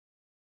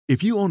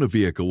If you own a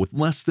vehicle with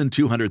less than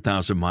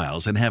 200,000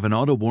 miles and have an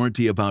auto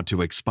warranty about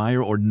to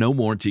expire or no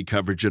warranty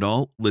coverage at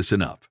all,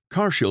 listen up.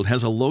 CarShield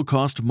has a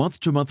low-cost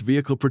month-to-month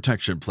vehicle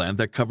protection plan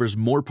that covers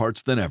more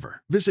parts than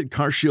ever. Visit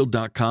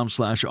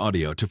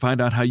carshield.com/audio to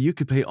find out how you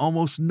could pay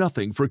almost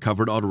nothing for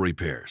covered auto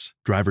repairs.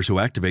 Drivers who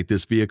activate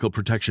this vehicle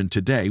protection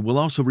today will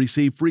also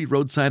receive free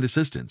roadside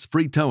assistance,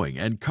 free towing,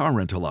 and car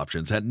rental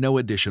options at no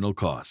additional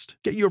cost.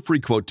 Get your free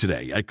quote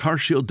today at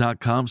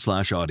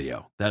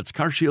carshield.com/audio. That's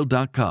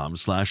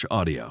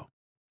carshield.com/audio.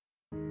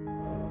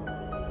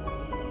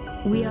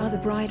 We Are the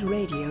Bride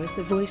Radio is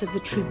the voice of the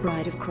true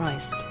bride of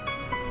Christ.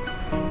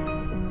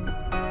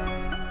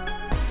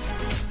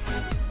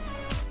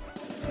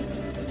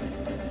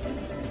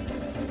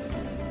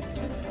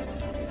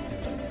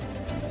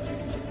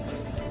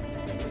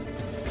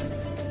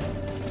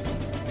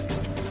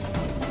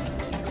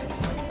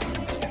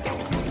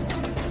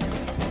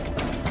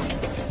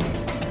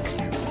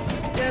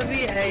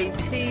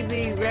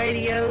 WATB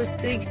Radio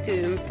seeks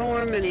to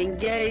inform and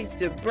engage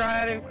the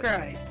bride of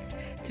Christ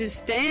to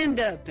stand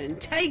up and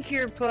take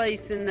your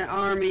place in the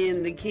army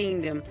and the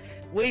kingdom.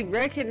 We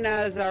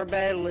recognize our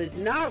battle is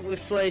not with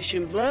flesh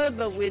and blood,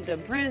 but with the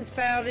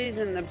principalities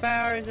and the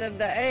powers of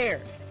the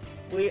air.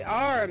 We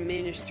are a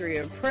ministry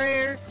of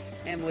prayer,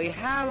 and we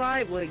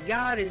highlight what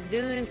God is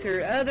doing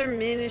through other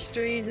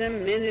ministries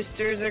and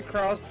ministers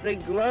across the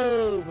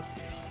globe.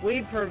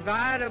 We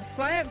provide a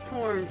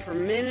platform for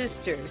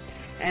ministers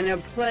and a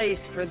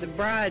place for the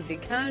bride to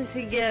come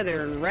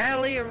together and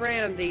rally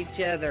around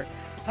each other,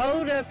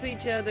 hold up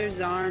each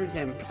other's arms,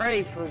 and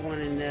pray for one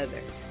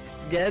another.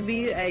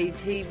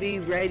 WATB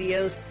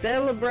Radio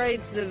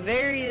celebrates the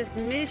various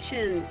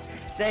missions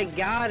that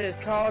God has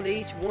called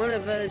each one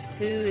of us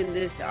to in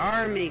this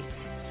army.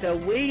 So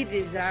we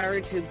desire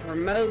to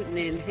promote and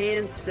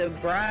enhance the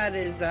bride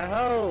as a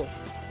whole.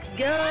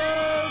 Go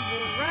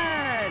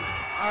bride!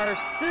 Our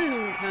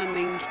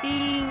soon-coming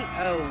King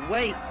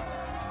awaits.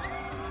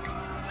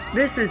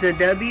 This is a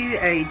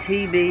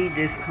WATB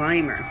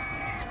disclaimer.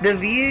 The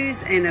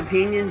views and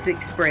opinions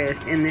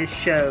expressed in this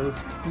show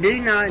do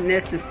not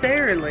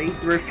necessarily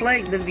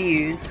reflect the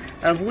views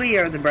of We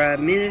Are the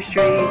Bride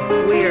Ministries,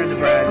 We Are the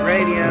Bride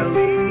Radio,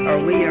 or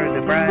We Are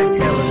the Bride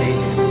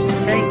Television.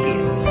 Thank you.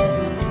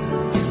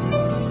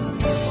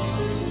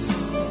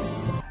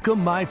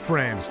 Welcome, my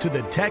friends, to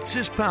the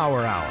Texas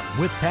Power Hour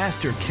with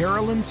Pastor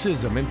Carolyn,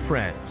 Sissom, and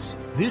friends.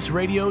 This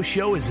radio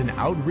show is an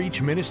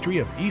outreach ministry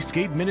of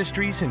Eastgate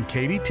Ministries in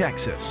Katy,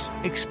 Texas.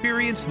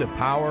 Experience the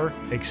power,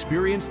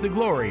 experience the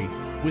glory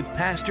with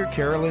Pastor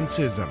Carolyn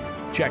Sissom.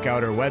 Check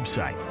out our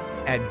website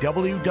at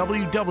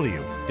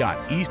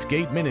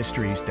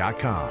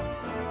www.eastgateministries.com.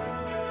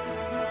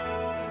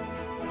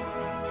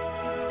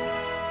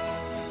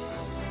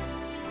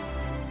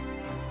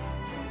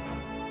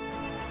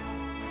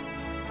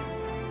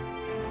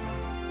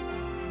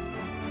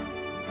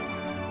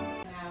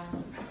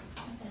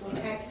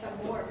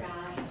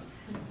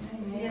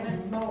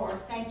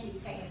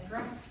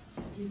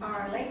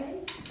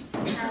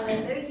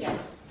 Hallelujah.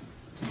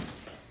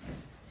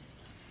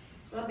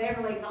 Well,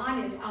 Beverly Vaughn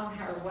is on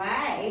her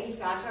way,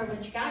 so I told her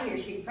when she got here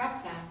she'd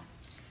prophesy.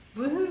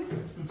 Woohoo!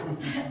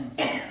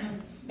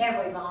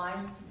 Beverly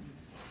Vaughn,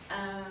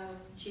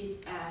 she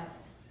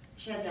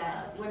has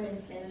a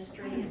women's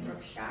ministry in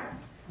Brookshire.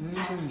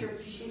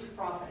 She's a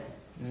prophet.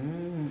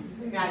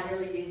 God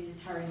really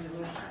uses her in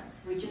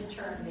deliverance. We just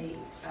turned the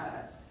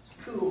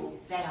cool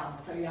down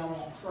so y'all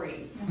won't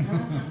freeze.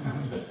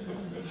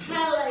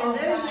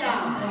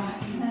 Hallelujah!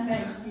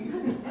 Thank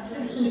you.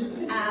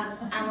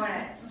 I want to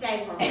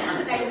say from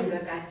our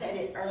Facebook, I said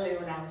it earlier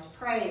when I was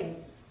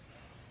praying,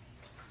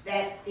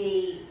 that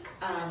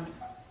I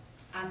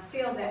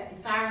feel that the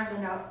fire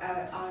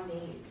on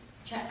the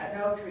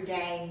Notre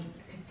Dame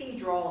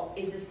Cathedral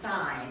is a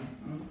sign.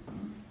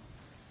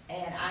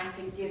 And I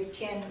could give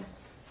 10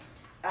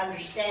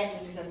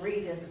 understandings and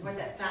reasons of what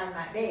that sign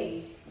might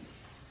be.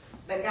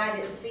 But God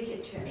didn't speak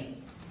it to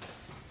me.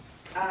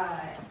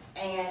 But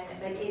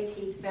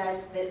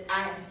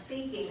I am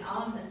speaking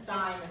on the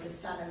sign of the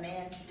Son of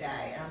Man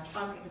today, and I'm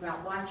talking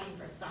about watching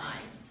for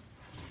signs.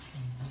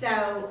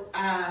 So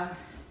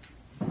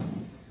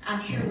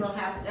I'm sure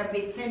there'll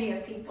be plenty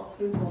of people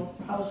who will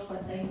post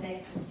what they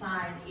think the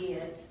sign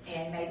is,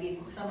 and maybe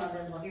some of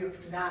them will hear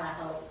from God, I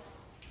hope.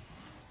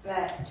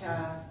 But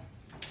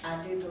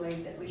I do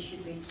believe that we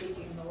should be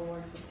seeking the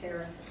Lord for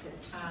Paris at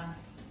this time,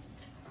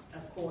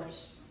 of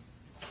course.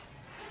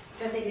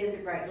 But it is a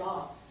great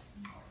loss.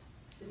 It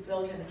was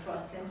built in the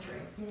 12th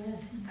century.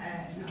 Yes.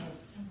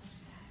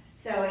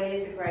 So it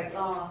is a great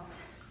loss.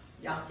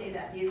 Y'all see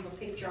that beautiful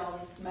picture, all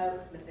the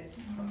smoke, but the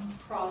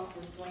cross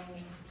was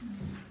gleaming.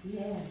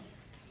 Yes.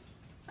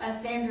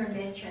 Sandra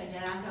mentioned,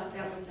 and I thought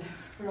that was a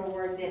real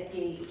word, that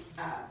the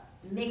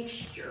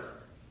mixture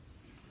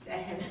that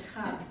has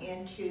come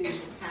into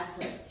the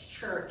Catholic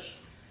Church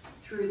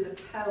through the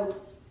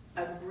Pope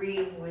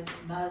agreeing with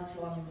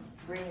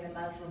bringing the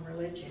Muslim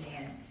religion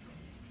in.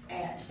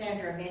 And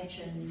Sandra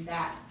mentioned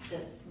that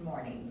this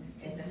morning.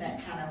 Isn't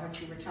that kind of what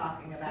you were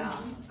talking about?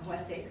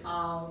 What's it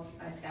called?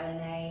 It's got a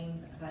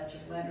name, a bunch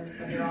of letters,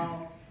 but they're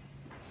all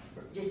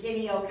just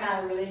any old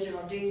kind of religion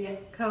will do you.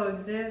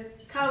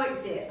 Coexist.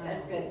 Coexist.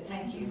 That's good.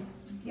 Thank you.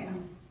 Yeah.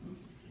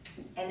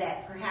 And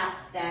that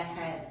perhaps that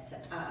has,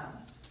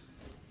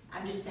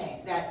 I'm just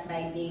saying that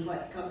may be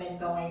what's been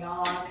going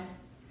on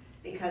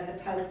because the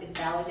Pope is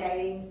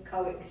validating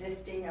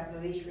coexisting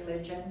of these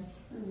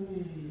religions.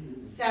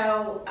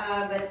 So,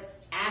 but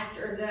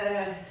after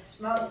the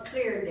smoke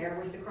cleared, there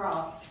was the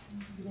cross.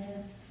 Yes.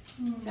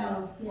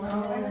 So,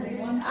 Always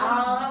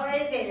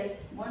is.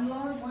 one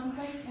Lord, one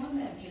faith, one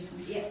baptism.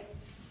 Yep.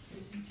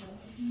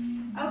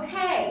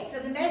 Okay, so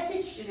the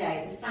message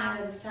today, the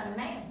sign of the Son of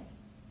Man.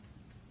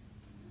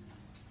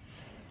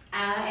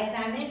 As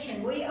I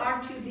mentioned, we are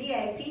to be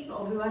a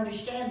people who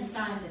understand the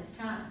signs of the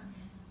times.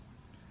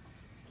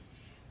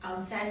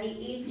 On Sunday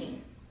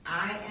evening,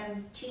 I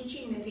am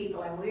teaching the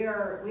people, and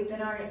we've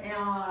been on it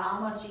now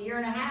almost a year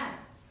and a half,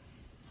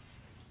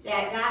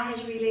 that God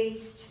has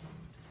released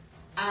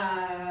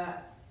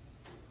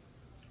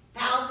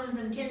thousands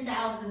and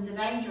 10,000s of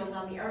angels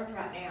on the earth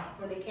right now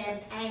for the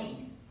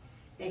campaign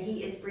that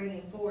He is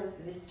bringing forth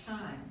for this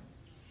time.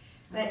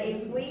 But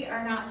if we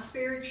are not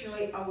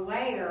spiritually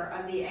aware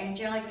of the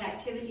angelic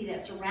activity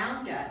that's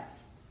around us,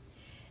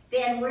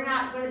 then we're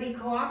not going to be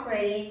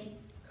cooperating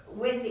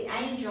with the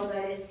angel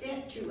that is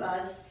sent to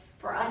us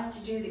for us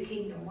to do the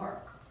kingdom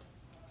work.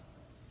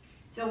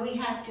 So we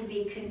have to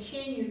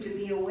continue to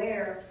be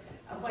aware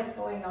of what's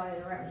going on in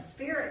the realm of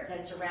spirit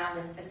that's around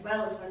us, as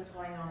well as what's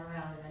going on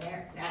around in the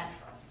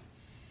natural.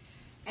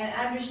 And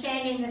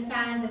understanding the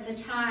signs of the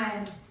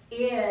time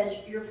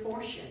is your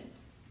portion.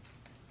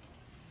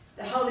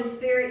 The Holy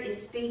Spirit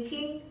is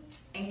speaking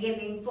and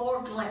giving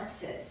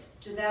fore-glimpses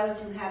to those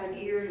who have an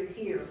ear to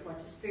hear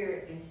what the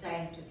Spirit is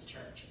saying to the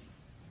churches.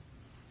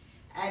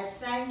 At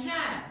the same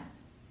time,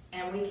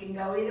 and we can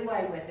go either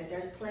way with it,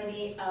 there's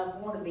plenty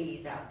of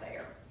wannabes out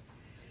there.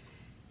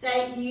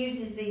 Satan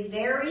uses these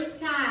very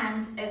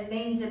signs as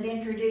means of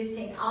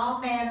introducing all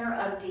manner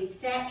of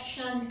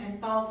deception and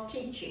false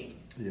teaching.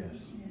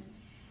 Yes.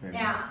 Amen.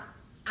 Now,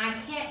 I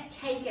can't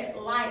take it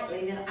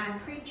lightly that I'm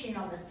preaching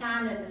on the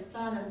sign of the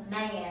Son of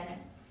Man,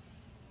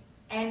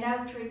 and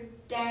Notre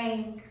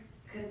Dame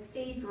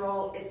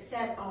Cathedral is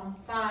set on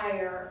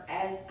fire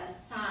as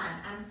a sign.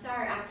 I'm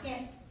sorry,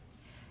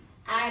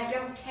 I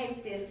don't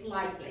take this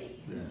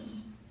lightly. Yes.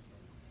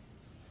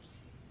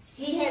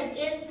 He has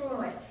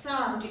influenced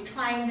some to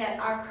claim that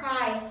our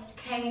Christ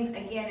came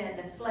again in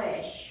the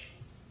flesh,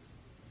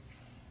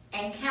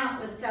 and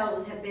countless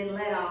souls have been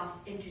led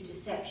off into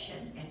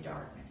deception and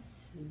darkness.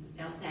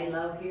 They'll say,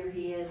 lo, here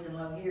he is, and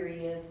lo, here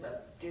he is,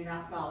 but do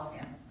not follow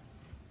him.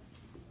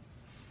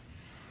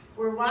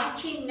 We're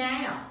watching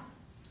now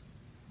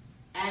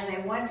as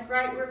a once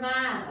great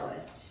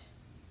revivalist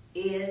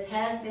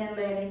has been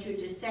led into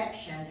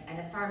deception and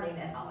affirming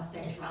that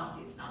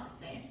homosexuality is not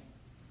a sin.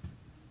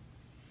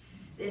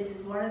 This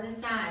is one of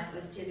the signs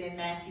listed in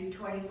Matthew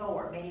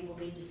 24. Many will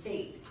be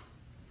deceived.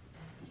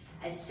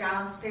 A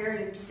strong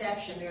spirit of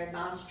deception, Mary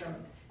Bostrom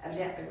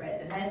evidently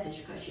read the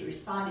message because she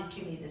responded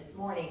to me this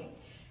morning,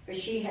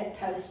 because she had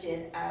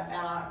posted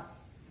about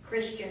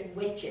Christian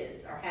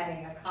witches are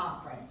having a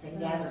conference and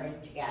gathering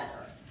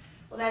together.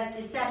 Well, that's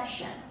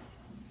deception.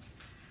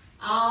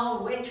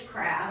 All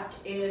witchcraft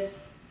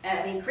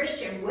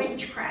Christian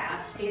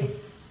witchcraft is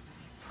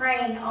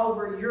praying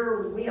over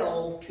your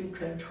will to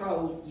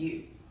control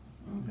you.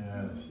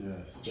 Yes,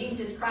 yes.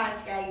 Jesus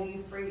Christ gave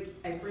you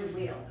a free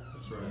will.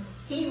 That's right.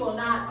 He will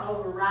not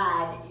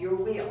override your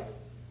will.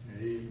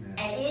 Amen.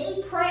 And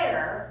any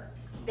prayer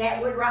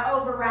that would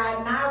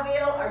override my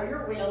will or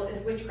your will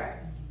is witchcraft.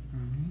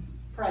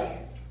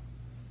 Praying.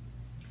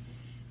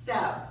 So,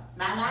 am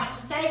I not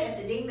to say that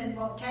the demons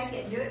won't take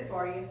it and do it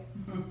for you?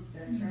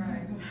 That's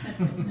right.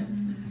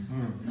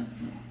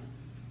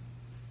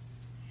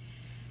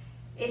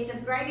 It's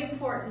of great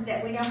importance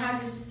that we know how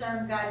to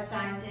discern God's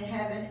signs in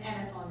heaven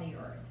and upon the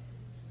earth.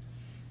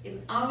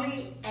 It's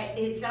only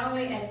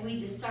as we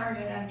discern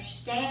and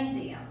understand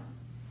them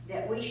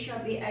that we shall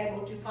be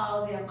able to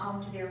follow them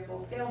on to their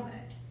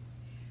fulfillment,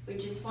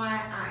 which is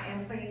why I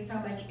am putting so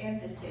much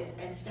emphasis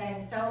and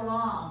staying so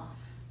long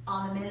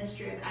on the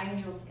ministry of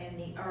angels in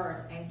the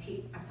earth and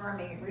keep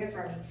affirming and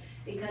reaffirming,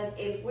 because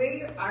if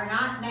we are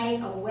not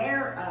made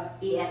aware of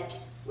it,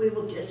 we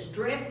will just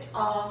drift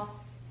off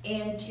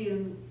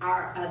into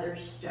our other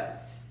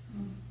stuff.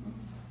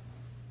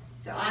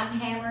 So I'm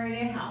hammering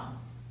it home.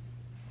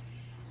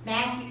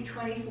 Matthew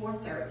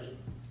 24:30.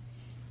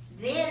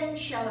 Then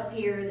shall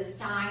appear the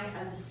sign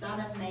of the Son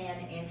of Man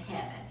in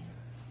heaven,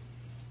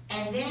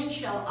 and then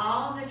shall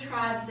all the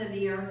tribes of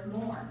the earth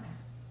mourn.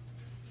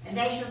 And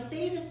they shall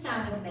see the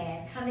Son of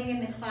Man coming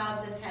in the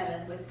clouds of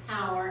heaven with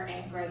power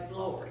and great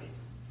glory.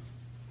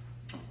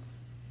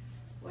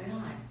 Well,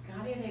 I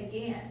got it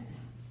again.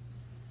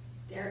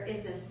 There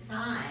is a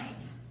sign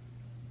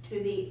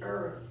to the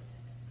earth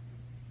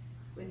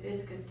with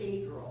this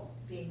cathedral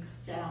being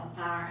set on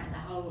fire, and the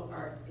whole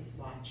earth is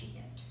watching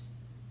it.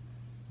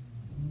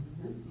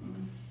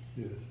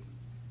 Yes.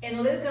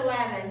 In Luke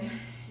 11,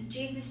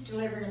 Jesus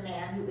delivered a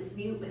man who was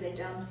mute with a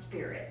dumb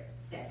spirit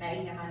that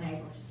made him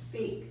unable to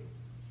speak.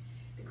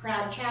 The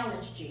crowd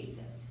challenged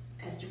Jesus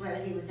as to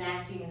whether he was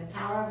acting in the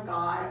power of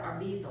God or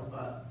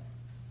Beelzebub,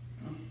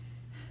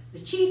 the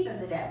chief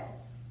of the devils.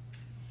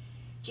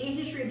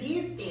 Jesus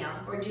rebuked them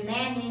for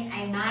demanding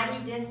a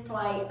mighty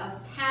display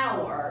of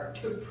power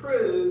to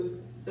prove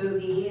who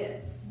he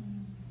is.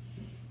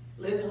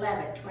 Luke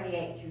 11,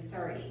 28 through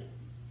 30.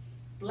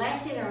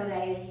 Blessed are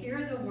they that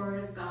hear the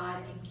word of God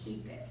and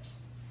keep it.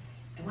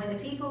 And when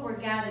the people were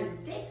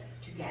gathered thick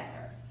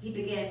together, he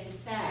began to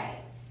say,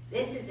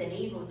 this is an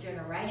evil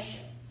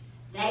generation.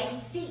 They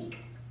seek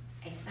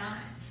a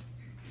sign.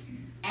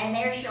 And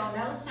there shall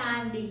no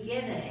sign be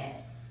given it,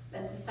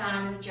 but the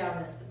sign of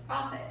Jonas the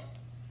prophet.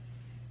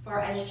 For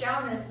as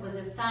Jonas was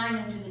a sign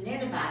unto the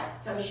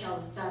Ninevites, so shall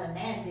the Son of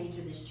Man be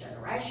to this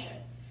generation.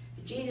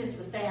 But Jesus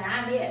was saying,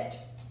 I'm it.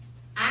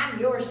 I'm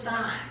your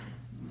sign.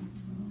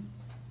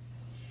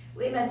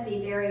 We must be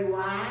very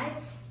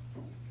wise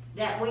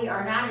that we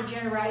are not a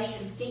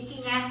generation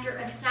seeking after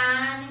a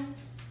sign,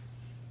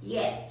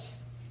 yet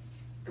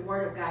the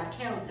Word of God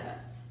tells us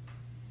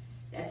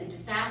that the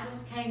disciples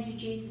came to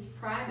Jesus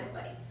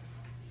privately,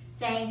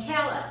 saying,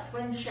 tell us,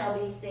 when shall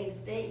these things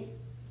be?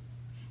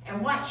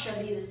 And what shall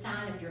be the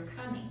sign of your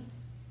coming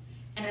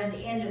and of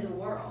the end of the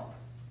world?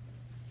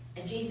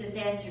 And Jesus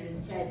answered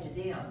and said to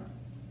them,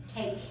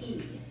 take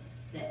heed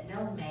that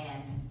no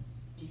man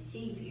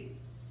deceive you.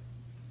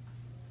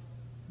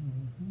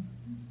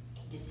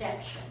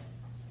 Deception,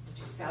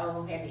 which is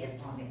so heavy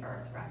upon the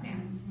earth right now.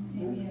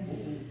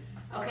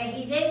 Okay,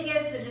 he then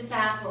gives the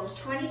disciples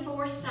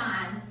 24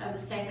 signs of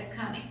the second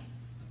coming.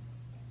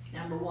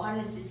 Number one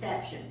is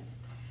deceptions.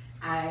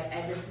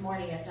 And this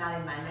morning, it's not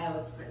in my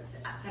notes, but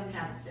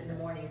sometimes in the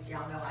mornings,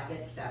 y'all know I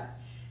get stuff.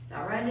 So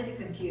I run to the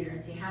computer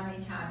and see how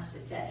many times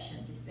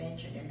deceptions is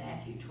mentioned in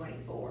Matthew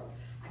 24.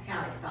 I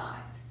counted 5.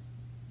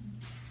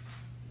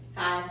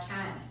 5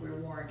 times we're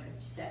warned of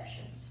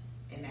deceptions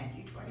in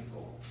Matthew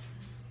 24.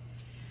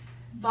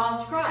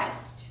 False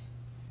Christ,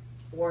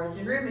 wars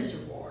and rumors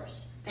of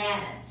wars,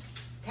 famines,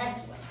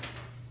 pestilence,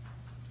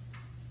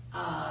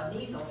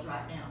 measles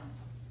right now.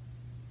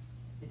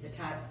 It's a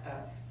type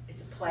of,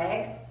 it's a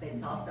plague, but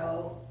it's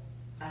also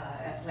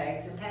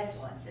plagues and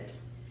pestilences.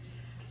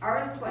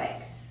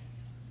 Earthquakes,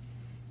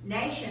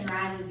 nation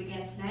rises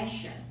against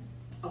nation,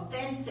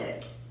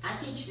 offenses. I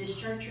teach this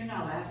church, you're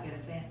not allowed to get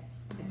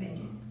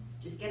offended.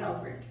 Just get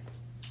over it.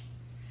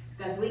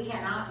 Because we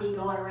cannot be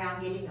going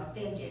around getting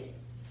offended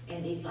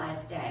in these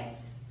last days.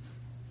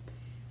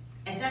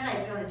 And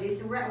somebody's going to do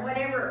some,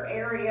 whatever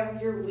area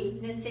your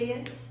weakness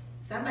is,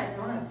 somebody's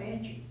going to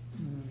offend you.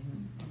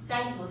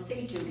 Satan will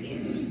see to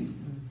it.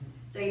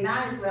 So you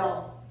might as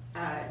well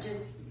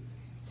just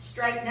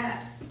straighten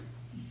up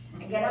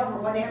and get over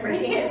whatever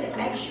it is that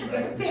makes you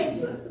get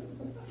offended.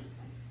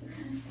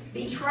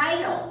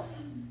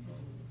 Betrayals.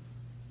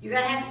 You're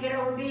going to have to get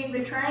over being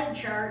betrayed,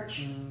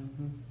 church,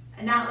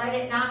 and not let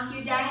it knock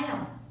you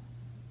down.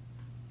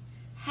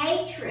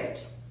 Hatred.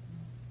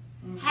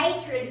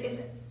 Hatred is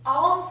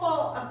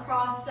awful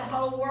across the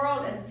whole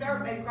world and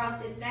certainly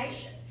across this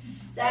nation.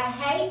 The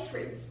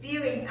hatred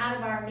spewing out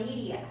of our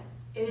media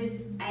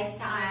is a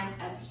sign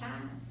of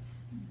times.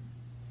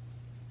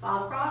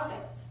 False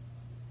prophets.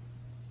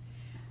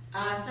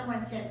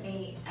 Someone sent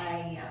me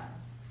a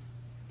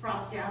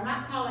prophecy. I'm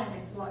not calling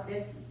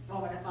this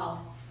woman a false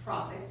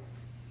prophet.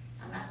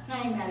 I'm not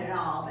saying that at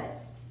all,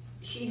 but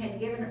she had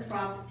given a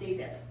prophecy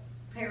that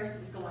Paris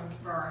was going to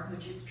burn,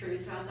 which is true.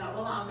 So I thought,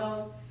 well, I'll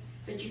go.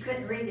 But you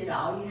couldn't read it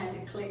all. You had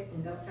to click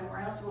and go somewhere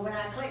else. Well, when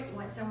I clicked and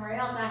went somewhere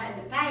else, I had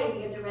to pay to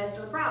get the rest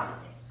of the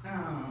prophecy.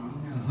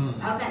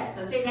 Okay,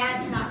 so see,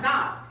 that's not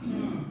God.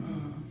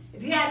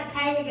 If you had to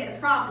pay to get a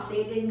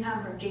prophecy, it didn't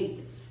come from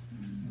Jesus.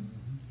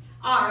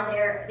 Or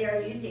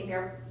they're using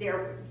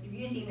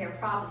their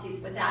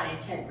prophecies without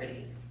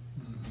integrity.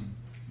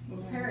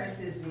 Well, Paris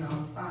isn't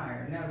on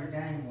fire. Notre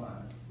Dame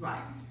was.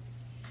 Right.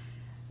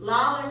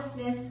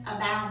 Lawlessness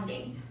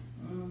abounding.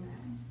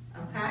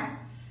 Okay?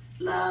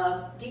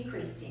 Love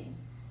decreasing.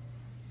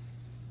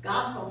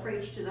 Gospel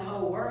preached to the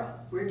whole world.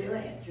 We're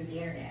doing it through the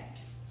internet.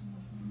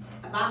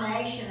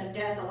 Abomination of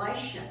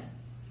desolation.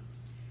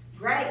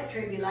 Great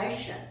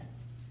tribulation.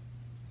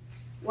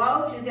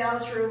 Woe to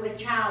those who are with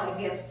child and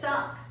give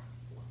suck.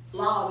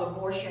 Law of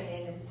abortion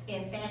and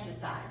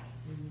infanticide.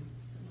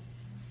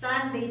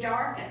 Sun be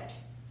darkened.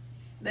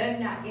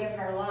 Moon not give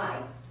her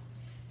light.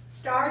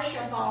 Stars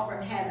shall fall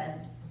from heaven.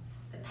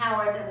 The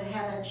powers of the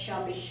heavens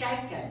shall be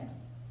shaken.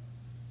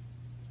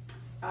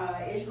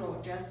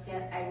 Israel just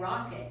sent a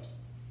rocket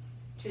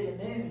to the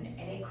moon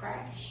and it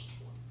crashed.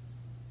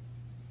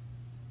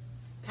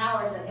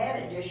 Powers of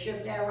heaven just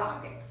shook that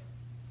rocket.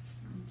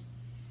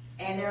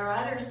 And there are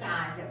other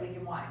signs that we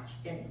can watch.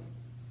 And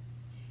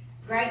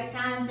great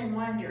signs and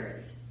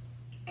wonders.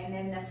 And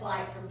then the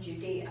flight from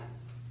Judea.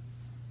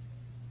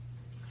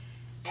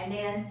 And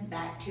then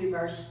back to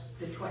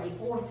the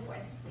 24th one,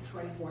 the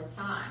 24th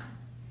sign.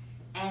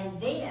 And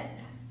then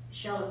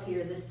shall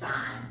appear the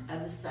sign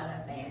of the Son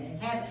of Man in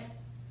heaven.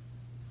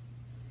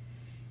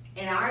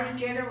 In our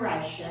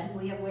generation,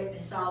 we have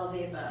witnessed all of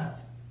the above.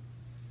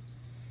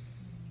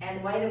 And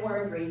the way the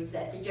word reads,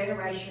 that the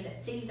generation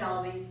that sees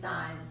all these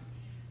signs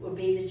will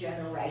be the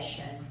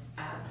generation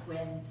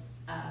when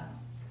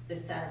the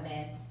Son of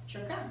Man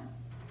shall come.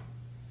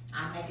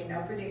 I'm making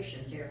no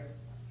predictions here.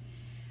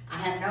 I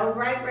have no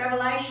great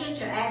revelation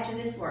to add to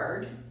this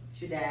word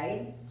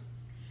today,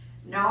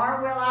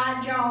 nor will I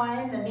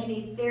join the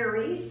many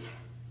theories,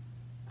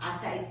 I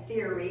say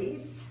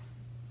theories,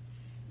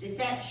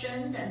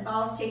 deceptions and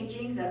false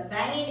teachings of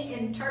vain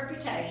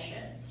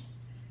interpretations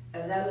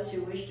of those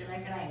who wish to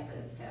make a name for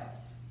themselves.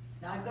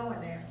 It's not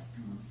going there.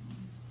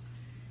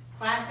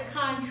 Quite the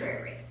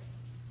contrary.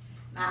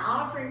 My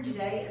offering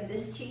today of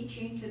this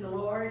teaching to the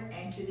Lord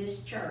and to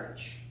this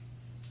church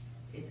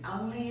is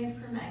only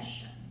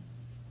information,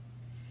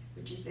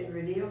 which has been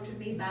revealed to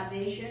me by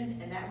vision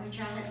and that which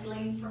I have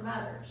gleaned from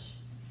others,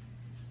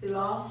 who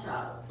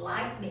also,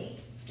 like me,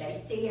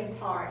 they see in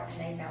part and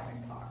they know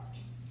in part.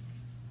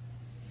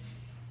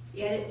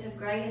 Yet it's of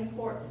great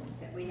importance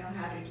that we know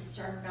how to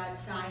discern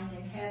God's signs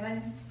in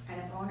heaven and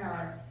upon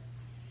earth,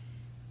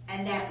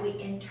 and that we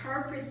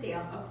interpret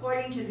them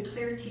according to the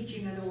clear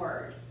teaching of the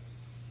Word,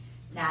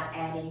 not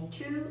adding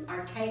to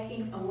or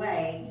taking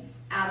away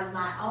out of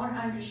my own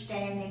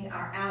understanding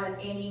or out of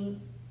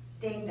anything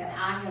that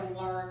I have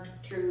learned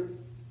through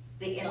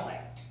the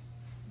intellect.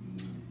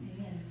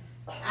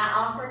 I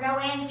offer no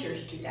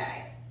answers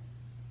today,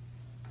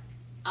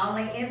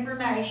 only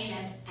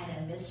information and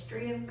a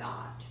mystery of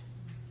God,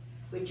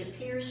 which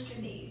appears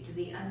to me to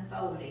be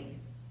unfolding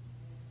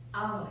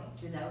only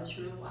to those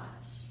who are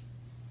wise.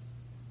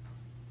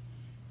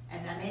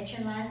 As I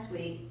mentioned last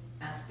week,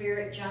 my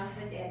spirit jumped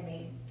within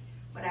me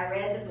when I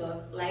read the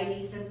book,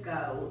 Ladies of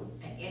Gold,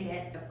 and in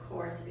it, of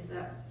course,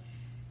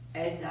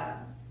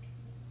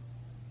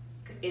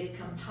 is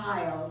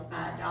compiled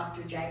by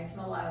Dr. James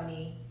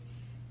Maloney,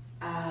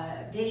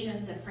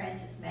 visions of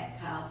Francis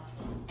Metcalf,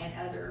 and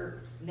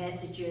other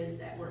messages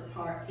that were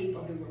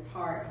people who were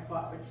part of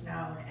what was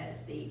known as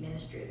the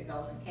Ministry of the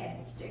Golden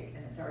Candlestick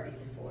in the 30s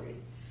and 40s.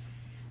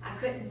 I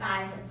couldn't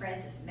find when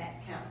Francis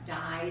Metcalf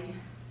died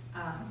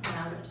when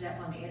I looked it up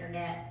on the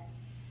internet.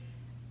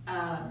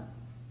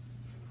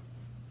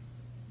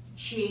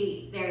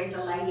 There is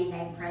a lady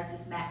named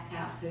Francis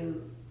Metcalf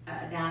who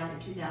died in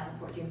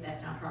 2014, but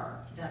that's not her,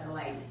 it's another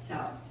lady. So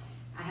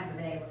I haven't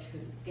been able to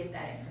get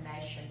that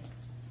information.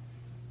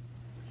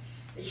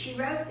 But she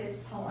wrote this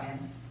poem.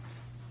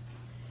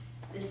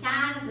 The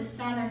sign of the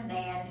Son of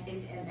Man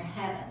is in the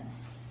heavens.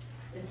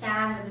 The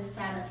sign of the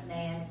Son of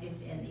Man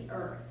is in the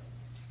earth,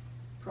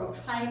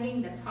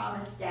 proclaiming the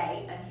promised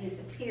day of his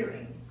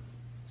appearing,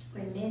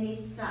 when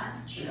many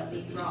sons shall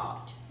be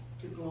brought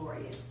to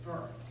glorious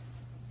birth.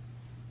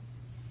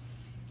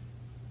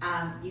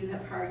 You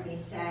have heard me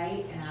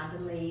say, and I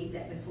believe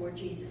that before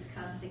Jesus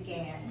comes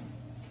again,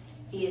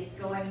 he is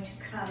going to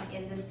come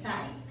in the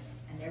saints,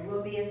 and there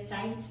will be a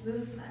saints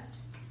movement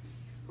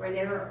where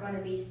there are going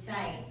to be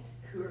saints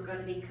who are going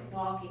to be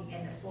walking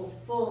in the full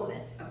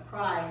fullness of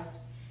Christ,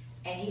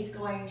 and he's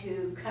going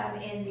to come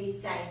in these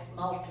saints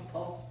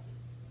multiple,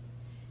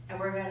 and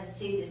we're going to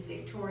see this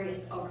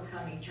victorious,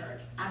 overcoming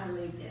church. I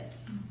believe this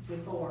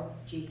before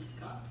Jesus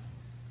comes.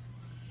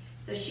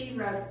 So she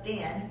wrote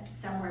then,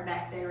 somewhere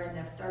back there in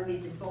the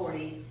 30s and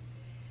 40s,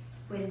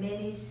 when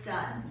many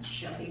sons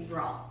shall be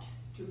brought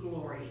to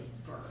glorious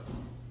birth.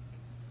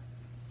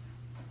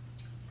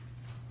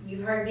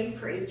 You've heard me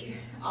preach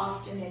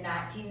often in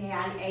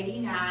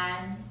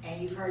 1989,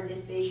 and you've heard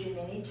this vision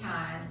many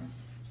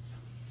times,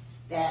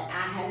 that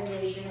I had a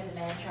vision of the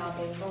man-child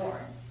being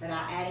born. But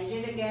I added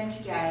it again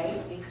today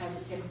because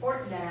it's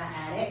important that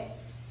I add it,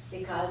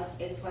 because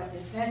it's what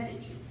this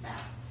message is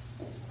about.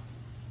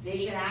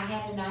 Vision I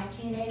had in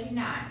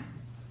 1989.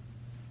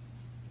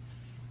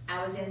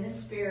 I was in the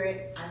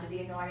Spirit under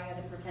the anointing of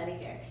the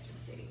prophetic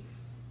ecstasy.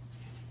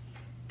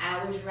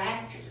 I was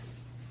raptured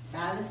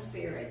by the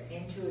Spirit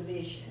into a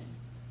vision.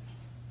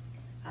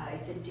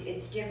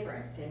 It's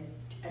different than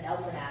an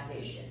open-eye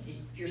vision.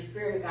 Your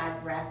Spirit of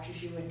God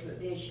raptures you into a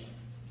vision.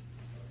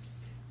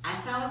 I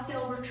saw a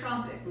silver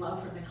trumpet blow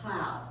from the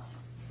clouds.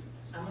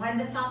 And one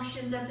of the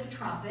functions of the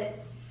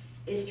trumpet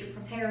is to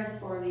prepare us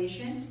for a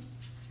vision,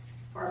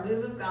 for a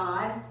move of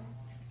God,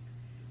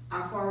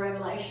 or for a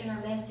revelation or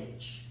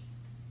message.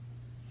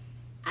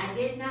 I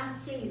did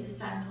not see the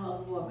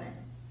sun-clothed woman,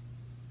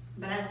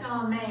 but I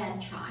saw a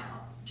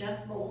man-child,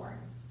 just born,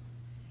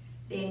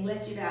 being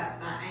lifted up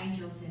by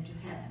angels into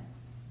heaven.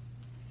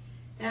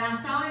 Then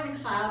I saw in the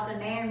clouds a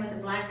man with a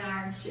black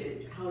iron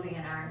suit, holding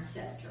an iron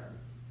scepter.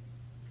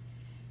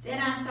 Then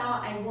I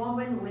saw a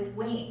woman with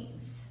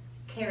wings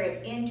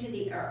carried into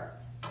the earth.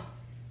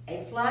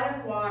 A flood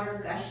of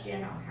water gushed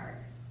in on her.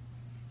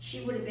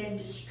 She would have been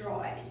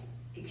destroyed,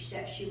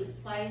 except she was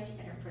placed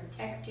in a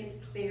protective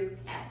clear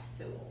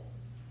capsule.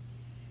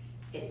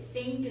 It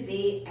seemed to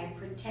be a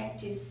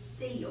protective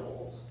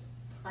seal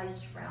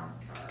placed around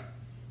her.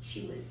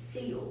 She was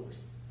sealed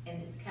in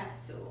this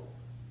capsule.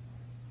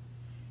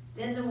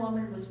 Then the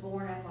woman was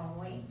borne up on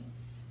wings.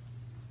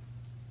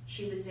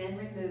 She was then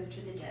removed to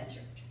the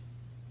desert.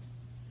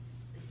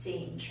 The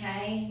scene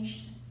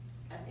changed.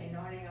 Got the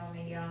anointing on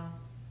me, y'all.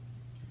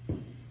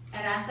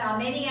 And I saw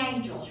many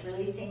angels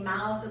releasing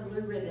miles of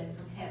blue ribbon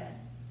from heaven.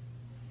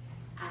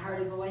 I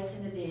heard a voice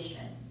in the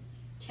vision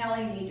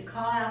telling me to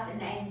call out the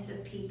names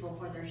of people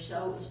for their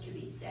souls to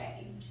be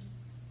saved.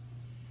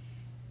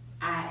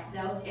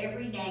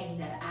 Every name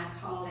that I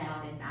called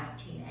out in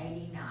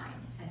 1989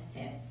 has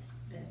since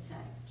been saved.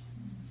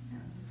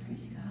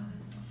 Praise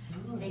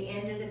God. The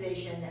end of the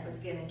vision that was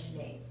given to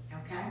me.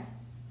 Okay?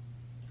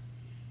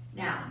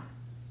 Now,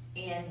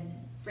 in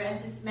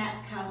Francis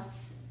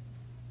Metcalf's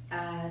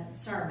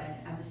sermon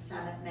of the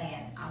Son of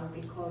Man, I will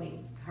be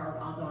quoting her,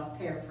 although I've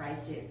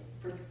paraphrased it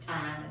for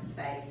time and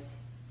space.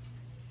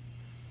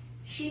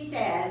 She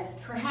says,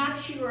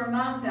 perhaps you are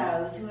among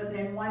those who have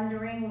been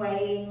wondering,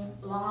 waiting,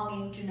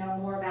 longing to know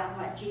more about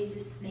what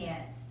Jesus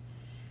meant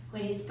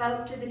when he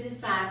spoke to the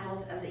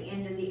disciples of the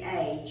end of the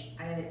age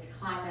and of its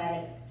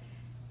climatic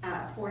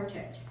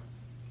portent.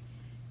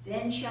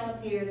 Then shall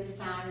appear the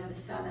sign of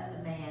the Son of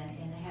the Man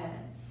in the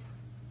heavens.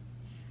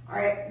 Or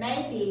it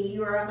may be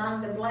you are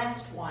among the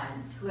blessed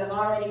ones who have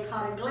already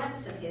caught a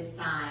glimpse of his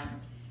sign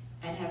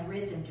and have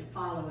risen to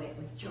follow it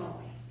with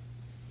joy.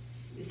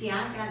 You see,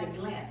 I got a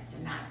glimpse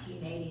in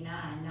 1989,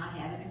 not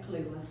having a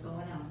clue what's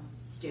going on.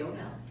 Still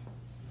don't.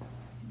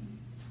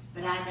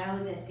 But I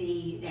know that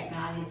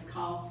God has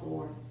called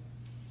for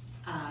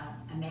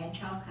a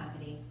man-child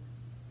company,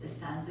 the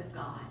sons of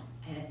God,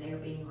 and that they're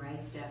being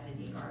raised up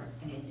in the earth,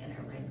 and it's in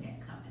a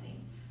remnant company.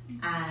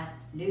 I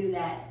knew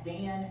that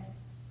then,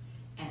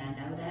 and I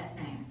know that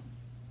now.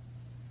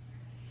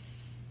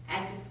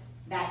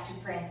 Back to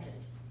Francis.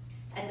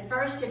 At the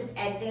first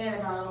advent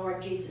of our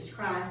Lord Jesus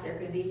Christ, there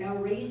can be no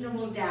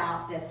reasonable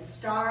doubt that the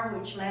star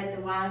which led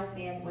the wise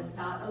men was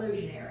not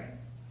illusionary,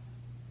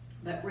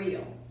 but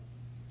real,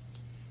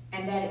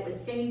 and that it was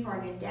seen for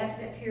an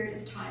indefinite period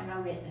of time by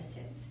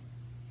witnesses.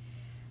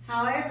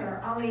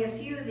 However, only a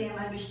few of them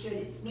understood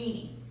its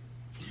meaning,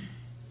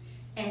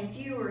 and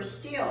fewer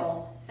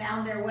still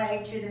found their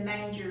way to the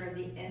manger of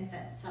the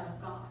infant Son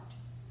of God.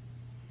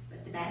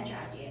 But the Magi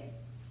did.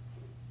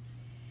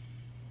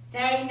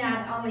 They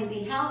not only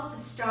beheld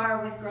the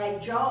star with great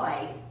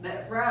joy,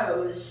 but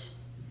rose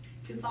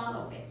to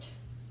follow it.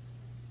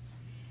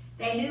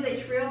 They knew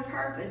its real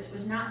purpose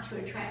was not to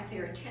attract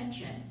their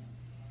attention,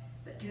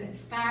 but to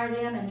inspire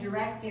them and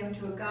direct them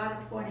to a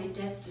God-appointed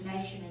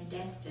destination and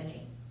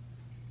destiny.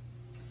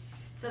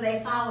 So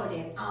they followed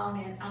it on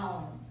and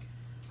on,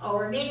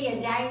 over many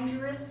a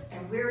dangerous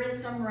and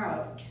wearisome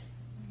road,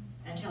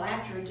 until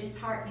after a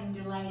disheartening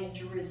delay in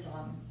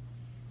Jerusalem,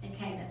 they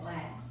came at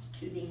last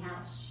to the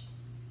house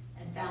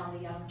and found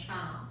the young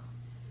child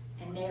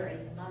and Mary,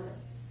 the mother.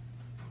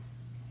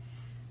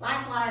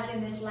 Likewise,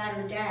 in this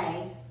latter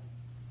day,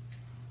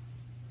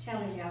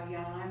 telling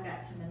y'all, I've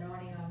got some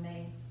anointing on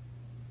me.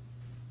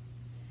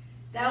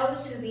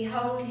 Those who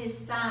behold his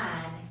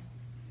sign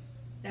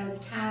know the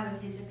time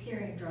of his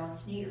appearing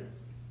draws near.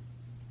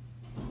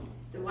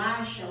 The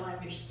wise shall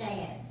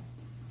understand.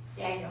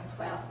 Daniel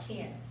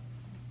 12:10.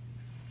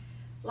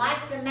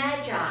 Like the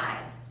Magi,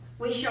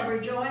 we shall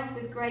rejoice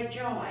with great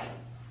joy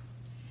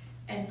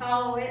and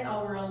follow it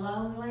over a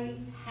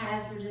lonely,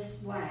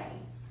 hazardous way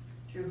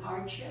through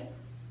hardship,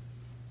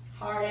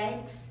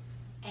 heartaches,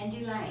 and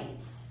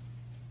delays,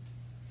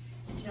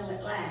 until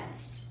at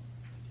last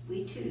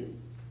we too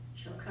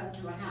shall come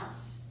to a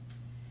house,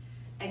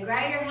 a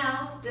greater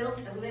house built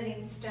of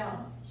living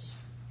stones,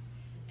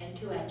 and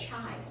to a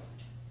child,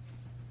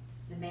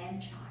 the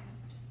man-child,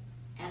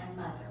 and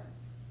a mother,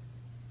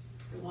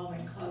 the woman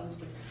clothed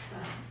with the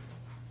sun.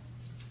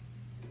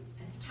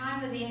 At the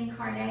time of the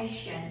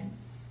incarnation,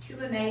 two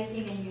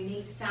amazing and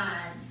unique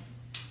signs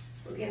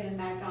were given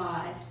by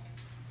God,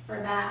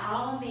 whereby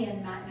all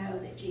men might know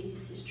that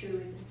Jesus is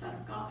truly the Son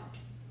of God.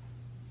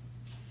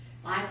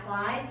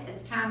 Likewise,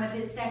 at the time of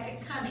his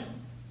second coming,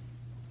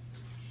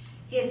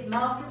 his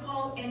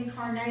multiple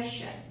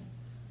incarnation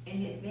in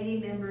his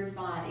many-membered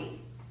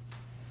body,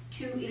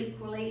 two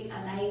equally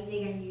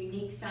amazing and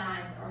unique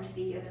signs are to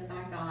be given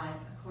by God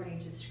according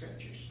to the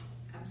Scriptures.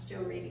 I'm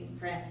still reading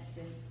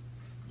Francis'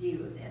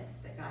 view of this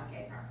that God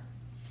gave her.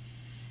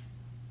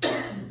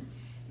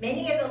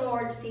 Many of the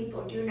Lord's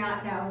people do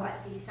not know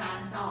what these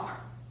signs are,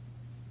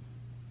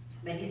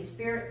 but his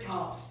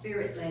Spirit-taught,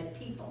 Spirit-led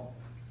people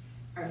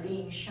are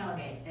being shown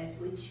it as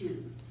we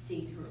too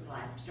see through a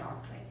glass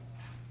darkly.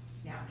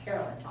 Now,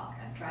 Carolyn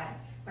talking, I'm trying,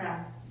 when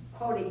I'm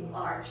quoting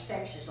large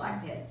sections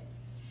like this.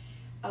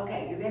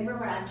 Okay, you remember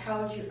when I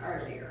told you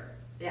earlier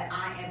that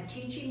I am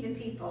teaching the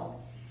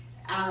people,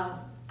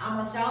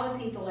 almost all the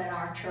people in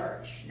our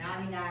church,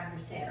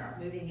 99% are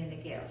moving in the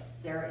gifts.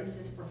 This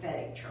is a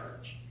prophetic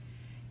church.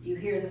 You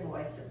hear the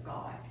voice of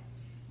God.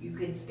 You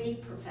can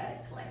speak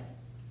prophetically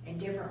in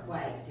different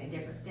ways, in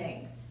different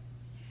things.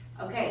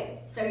 Okay,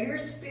 so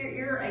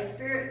you're a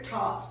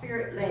Spirit-taught,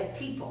 Spirit-led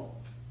people.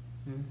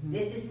 Mm-hmm.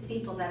 This is the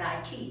people that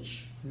I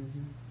teach.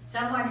 Mm-hmm.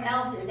 Someone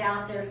else is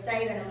out there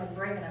saving them and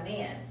bringing them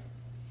in.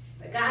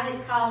 But God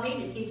has called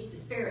me to teach the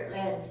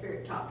Spirit-led and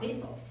Spirit-taught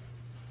people.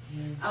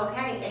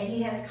 Okay, and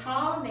He has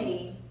called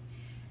me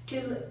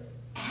to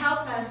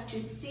help us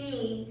to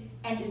see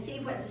and to see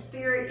what the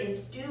Spirit is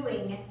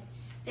doing,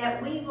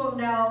 that we will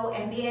know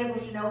and be able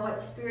to know what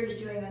the Spirit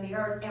is doing on the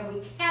earth. And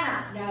we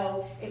cannot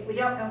know if we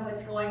don't know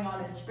what's going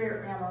on in the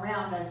spirit realm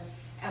around us,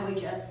 and we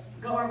just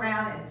go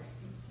around and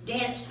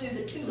dance through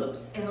the tulips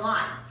in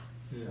life.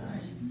 Yes.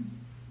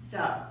 So,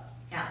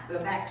 now, go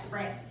back to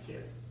Francis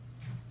here.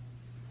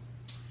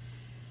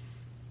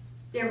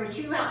 There were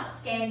two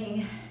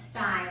outstanding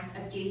signs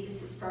of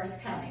Jesus' first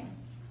coming.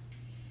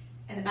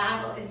 And the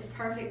Bible is a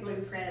perfect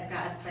blueprint of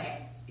God's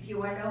plan. If you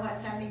want to know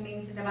what something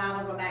means in the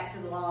Bible, go back to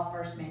the law of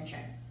first mention.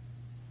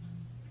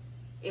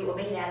 It will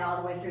mean that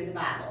all the way through the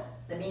Bible.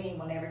 The meaning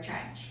will never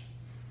change.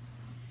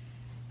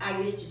 I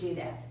used to do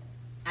that.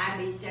 I'd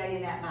be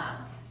studying that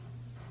Bible.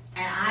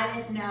 And I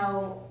didn't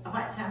know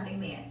what something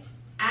meant.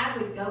 I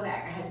would go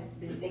back. I had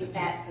this big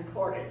fat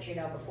concordance,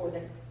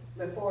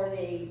 before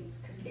the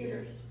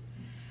computers.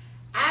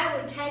 I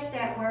would take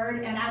that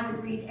word and I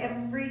would read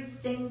every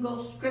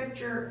single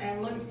scripture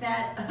and look at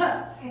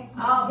that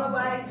all the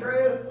way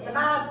through the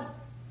Bible.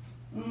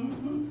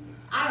 Mm-hmm.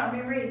 I don't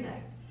remember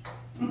anything.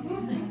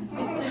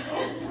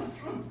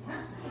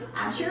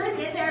 I'm sure it's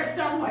in there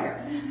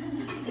somewhere.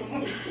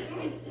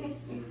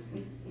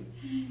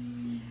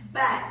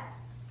 But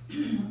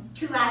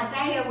to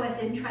Isaiah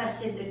was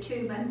entrusted the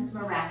two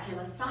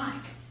miraculous signs.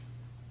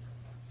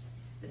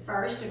 The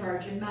first, a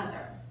virgin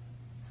mother.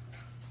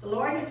 The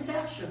Lord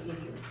Himself shall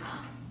give you a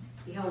sign.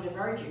 Behold, a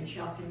virgin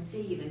shall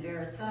conceive and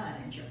bear a son,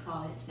 and shall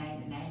call his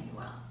name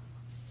Emmanuel.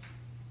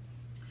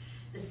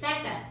 The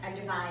second, a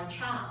divine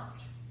child.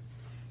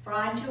 For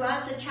unto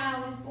us a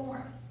child is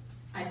born,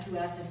 unto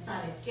us a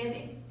son is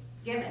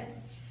given.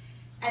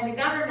 And the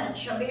government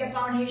shall be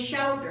upon his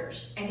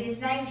shoulders, and his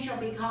name shall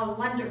be called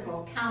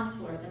Wonderful,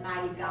 Counselor, the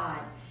Mighty God,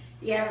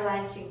 the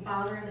Everlasting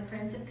Father, and the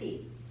Prince of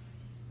Peace.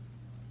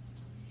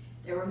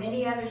 There were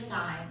many other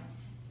signs.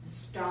 The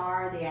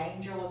star, the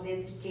angel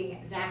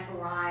visiting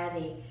Zechariah,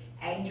 the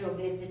angel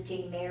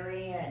visiting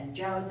Mary and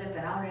Joseph,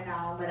 and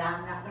on, but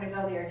I'm not going to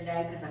go there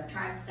today because I'm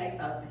trying to stay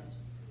focused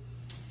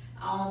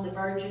on the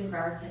virgin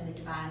birth and the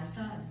divine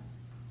Son.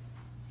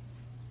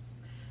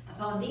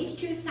 Upon these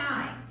two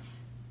signs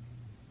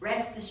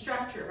rests the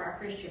structure of our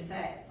Christian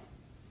faith.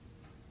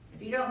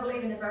 If you don't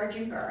believe in the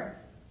virgin birth,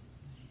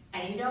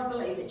 and you don't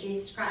believe that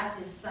Jesus Christ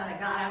is the Son of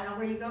God, I don't know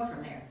where you go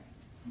from there.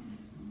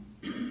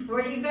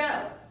 Where do you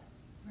go?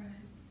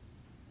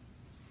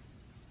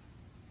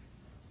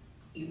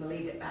 You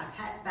believe it by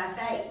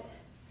faith.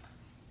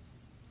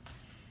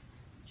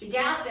 To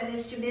doubt them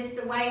is to miss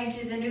the way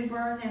into the new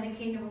birth and the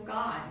kingdom of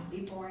God and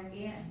be born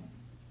again.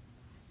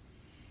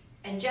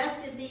 And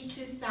just as these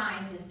two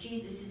signs of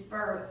Jesus'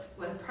 birth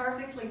were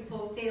perfectly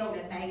fulfilled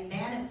and made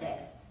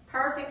manifest,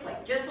 perfectly,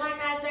 just like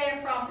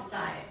Isaiah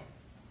prophesied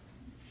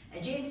it.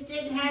 And Jesus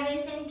didn't have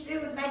anything to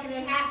do with making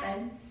it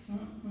happen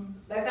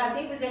because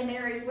He was in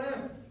Mary's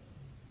womb.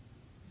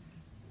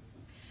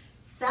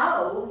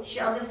 So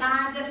shall the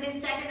signs of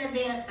His second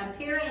event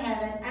appear in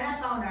heaven and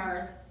upon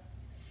earth,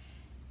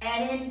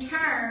 and in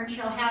turn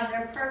shall have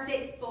their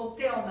perfect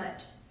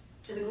fulfillment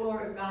to the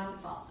glory of God the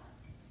Father.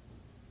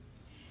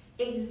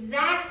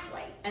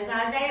 Exactly as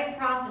Isaiah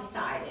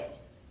prophesied it,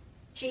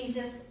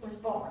 Jesus was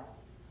born.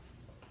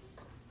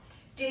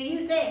 Do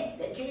you think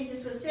that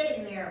Jesus was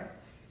sitting there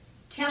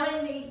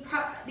telling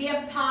the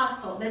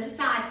apostle, the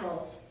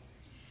disciples,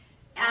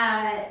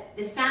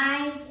 the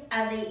signs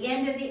of the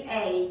end of the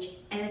age,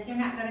 and that they're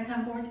not going to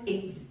come forth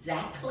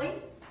exactly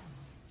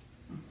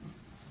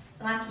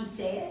like He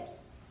said?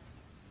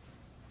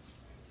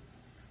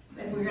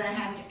 But we're going to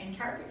have to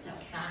interpret those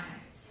signs.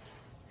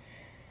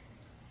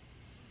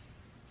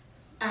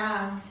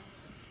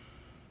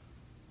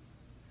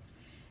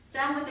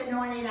 Some with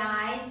anointed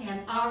eyes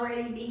have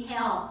already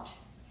beheld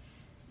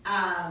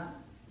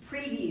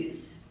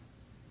previews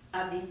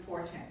of these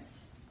portents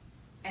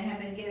and have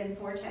been given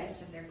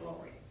foretaste of their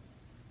glory.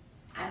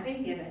 I've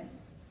been given,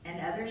 and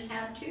others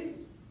have too,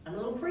 a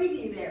little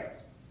preview there.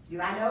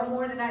 Do I know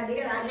more than I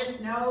did? I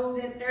just know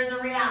that there's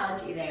a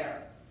reality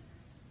there.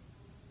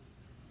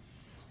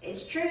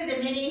 It's true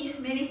that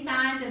many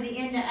signs of the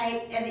end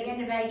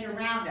of age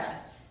around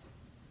us.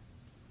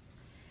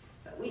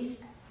 But we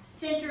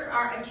center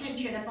our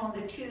attention upon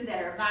the two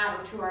that are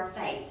vital to our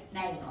faith,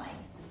 namely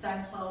the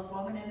sun-clothed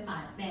woman and the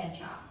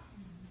man-child.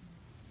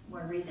 I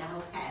want to read the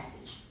whole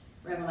passage,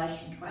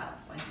 Revelation 12,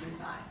 1 through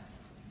 5.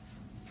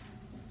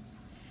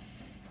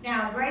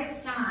 Now a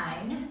great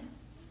sign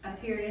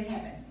appeared in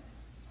heaven.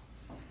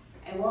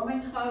 A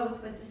woman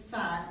clothed with the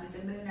sun, with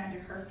the moon under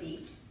her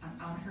feet,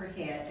 on her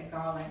head, a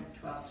garland of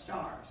 12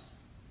 stars.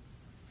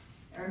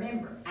 Now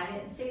remember, I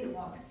didn't see the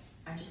woman.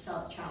 I just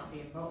saw the child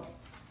being born.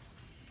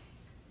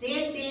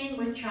 Then, being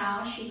with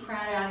child, she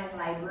cried out in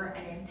labor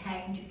and in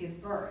pain to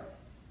give birth.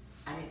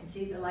 I didn't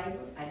see the labor.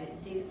 I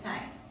didn't see the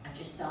pain. I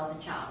just saw the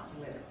child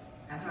delivered.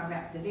 I'm talking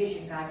about the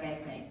vision God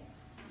gave me.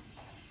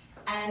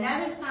 And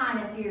another sign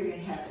appeared in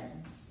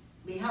heaven.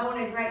 Behold,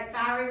 a great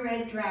fiery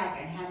red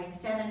dragon, having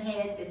 7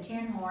 heads and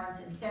 10 horns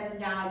and 7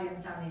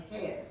 diadems on his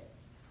head.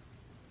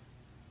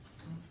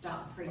 I'll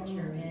stop preaching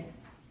here a minute.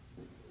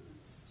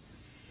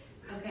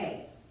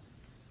 Okay.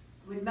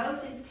 When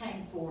Moses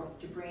came forth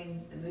to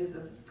bring the move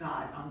of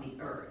God on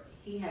the earth,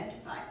 he had to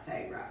fight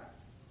Pharaoh.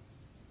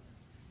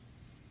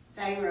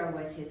 Pharaoh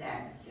was his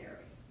adversary.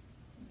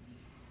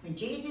 When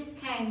Jesus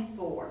came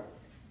forth,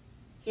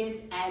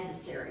 his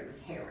adversary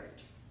was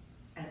Herod,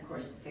 and of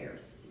course the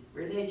Pharisees,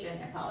 religion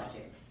and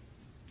politics.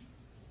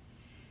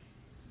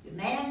 The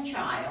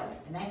man-child,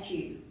 and that's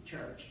you,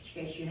 church,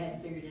 in case you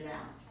hadn't figured it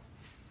out.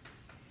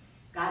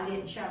 God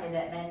didn't show me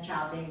that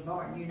man-child being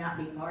born. You're not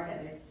being part of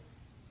it.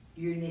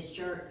 You're in this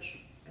church.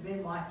 I've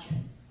been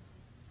watching.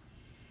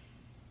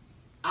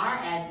 Our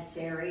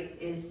adversary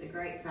is the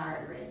great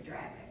fiery red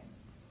dragon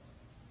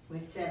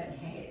with 7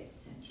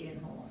 heads and 10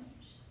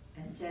 horns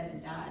and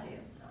 7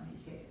 diadems on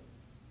his head.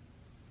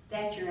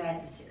 That's your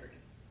adversary.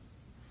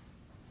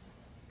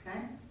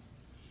 Okay?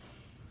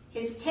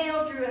 His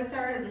tail drew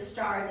 1/3 of the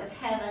stars of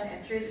heaven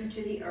and threw them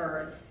to the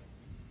earth.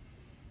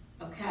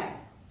 Okay.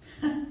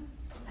 I'm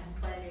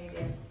playing it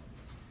again.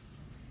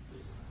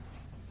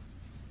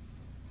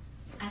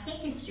 I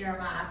think it's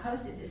Jeremiah. I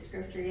posted this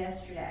scripture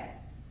yesterday.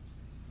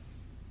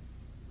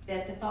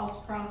 That the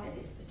false prophet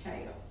is the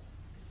tail.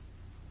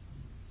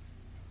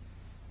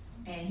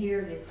 And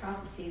here the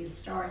prophecy of the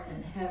stars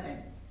in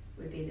heaven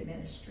would be the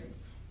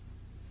ministries.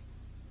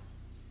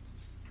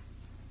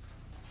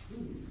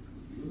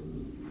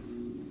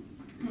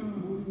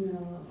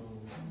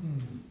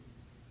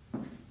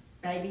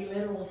 Maybe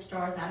literal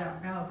stars, I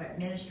don't know, but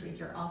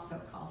ministries are also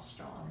called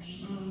stars.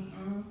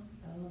 Mm-hmm.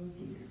 Oh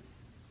dear.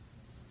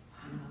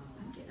 Wow.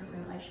 I'm getting a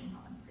revelation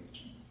while I'm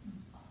preaching.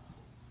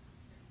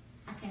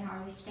 I can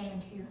hardly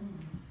stand here.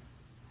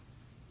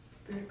 The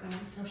Spirit of God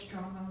is so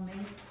strong on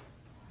me.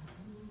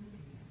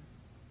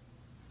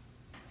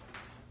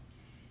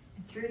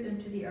 And threw them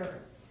to the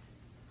earth.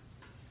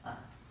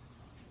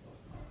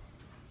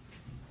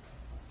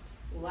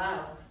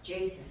 Wow,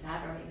 Jesus,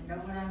 I don't even know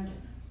what I'm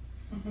doing.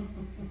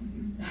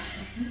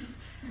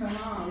 Come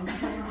on.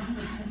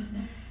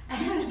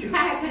 And the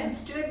dragon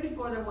stood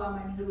before the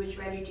woman who was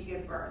ready to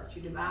give birth, to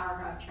devour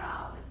her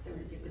child as soon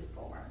as it was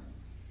born.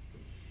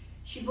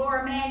 She bore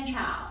a male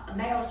child,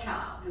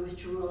 who was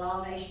to rule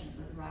all nations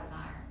with a rod of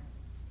iron.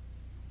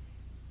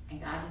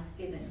 And God has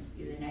given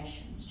you the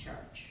nations,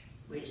 church.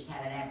 We just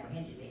haven't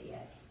apprehended it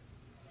yet.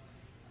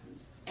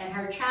 And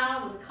her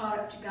child was caught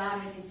up to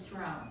God in his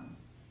throne.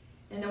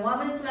 Then the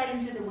woman fled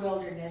into the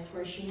wilderness,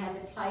 where she has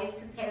a place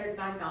prepared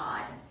by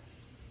God,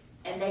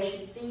 and they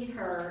should feed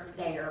her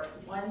there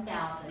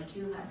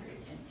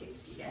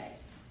 1,260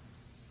 days.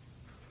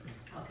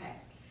 Okay.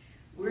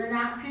 We're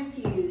not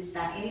confused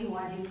by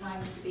anyone who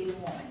claims to be the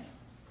woman.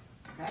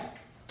 Okay?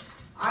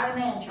 Or the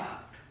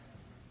man-child.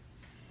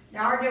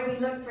 Nor do we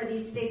look for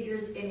these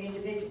figures in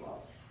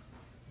individuals.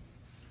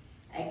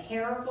 A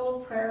careful,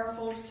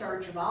 prayerful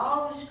search of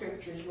all the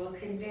scriptures will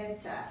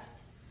convince us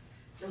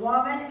the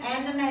woman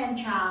and the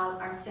man-child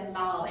are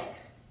symbolic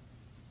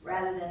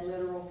rather than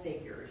literal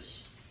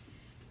figures.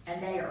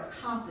 And they are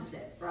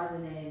composite rather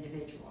than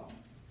individual.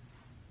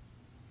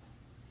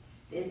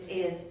 This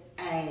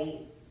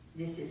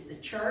is the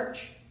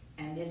church,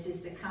 and this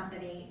is the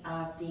company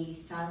of the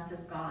sons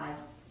of God,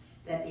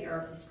 that the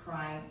earth is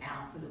crying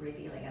out for the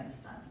revealing of the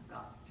sons of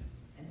God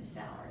in this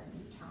hour, in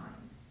this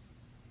time.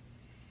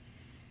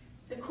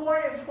 The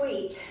corn of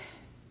wheat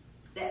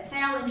that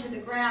fell into the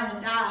ground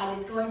and died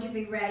is going to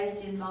be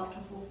raised in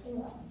multiple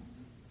forms.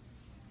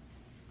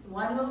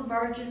 One little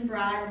virgin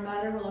bride and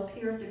mother will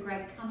appear as a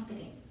great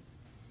company.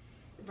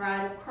 The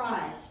bride of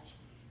Christ,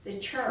 the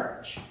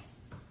church,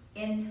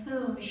 in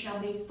whom shall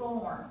be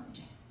formed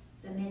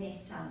the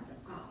many sons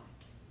of God.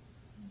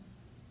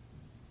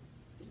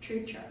 The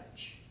true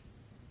church.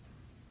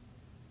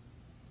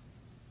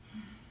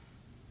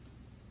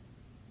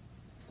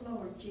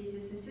 Lord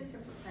Jesus, is this a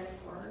prophetic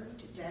word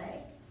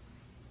today?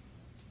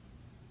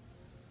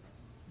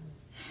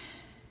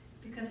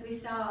 Because we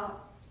saw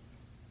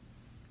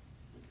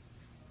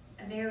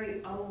a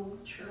very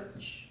old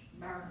church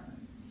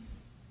burn.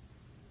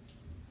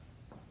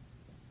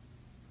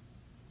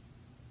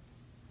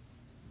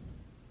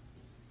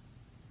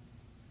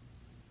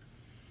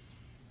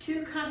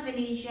 Two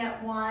companies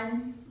yet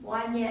one,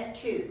 one yet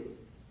two.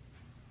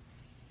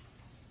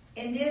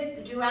 In this,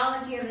 the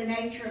duality of the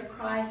nature of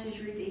Christ is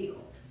revealed.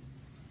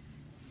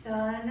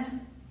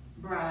 Son,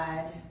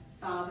 bride,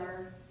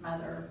 father,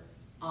 mother,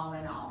 all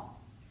in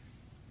all.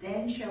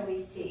 Then shall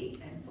we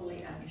see and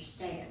fully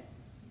understand.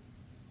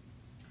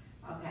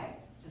 Okay,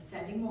 so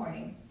Sunday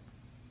morning,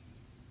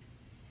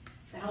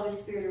 the Holy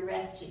Spirit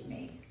arrested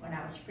me when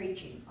I was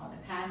preaching on the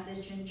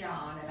passage in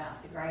John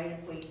about the grain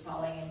of wheat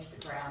falling into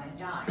the ground and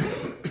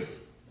dying.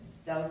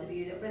 Those of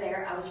you that were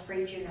there, I was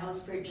preaching, the Holy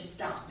Spirit just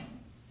stopped me.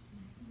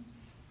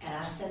 And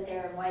I sat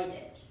there and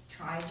waited,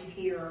 trying to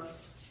hear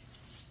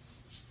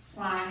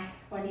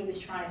what he was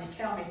trying to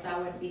tell me, so I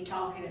wouldn't be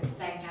talking at the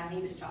same time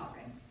he was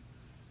talking.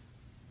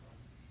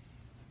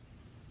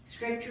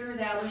 scripture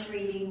that I was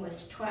reading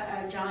was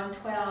John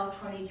 12,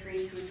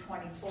 23 through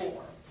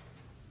 24.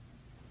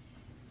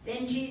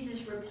 Then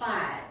Jesus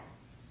replied,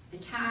 "The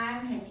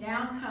time has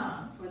now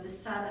come for the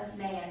Son of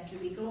Man to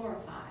be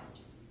glorified."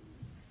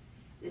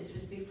 This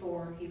was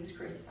before he was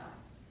crucified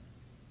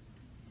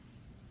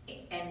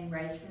and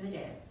raised from the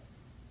dead.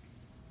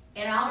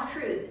 "In all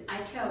truth,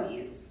 I tell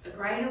you, a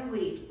grain of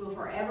wheat will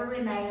forever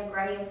remain a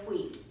grain of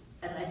wheat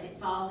unless it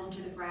falls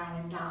into the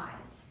ground and dies.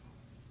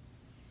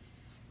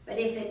 But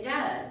if it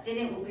does, then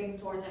it will bring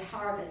forth a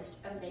harvest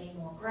of many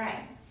more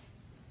grains."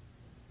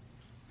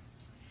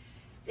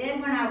 Then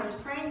when I was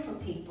praying for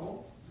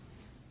people,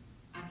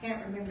 I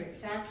can't remember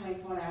exactly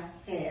what I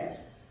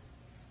said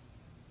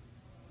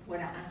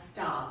when I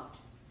stopped.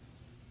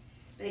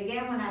 But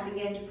again, when I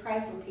began to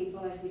pray for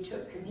people as we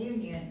took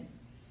communion,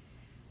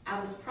 I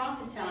was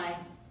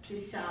prophesying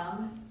to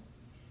some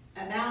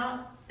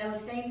about those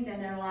things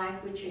in their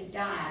life which had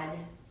died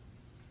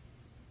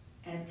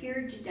and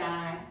appeared to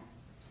die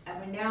and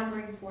would now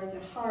bring forth a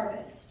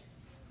harvest.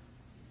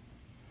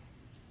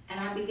 And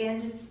I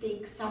began to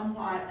speak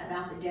somewhat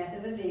about the death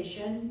of a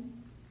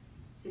vision,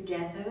 the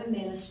death of a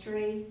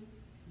ministry,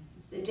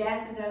 the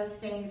death of those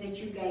things that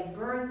you gave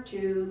birth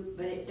to,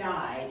 but it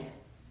died.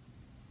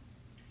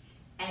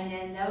 And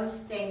then those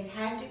things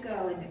had to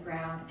go in the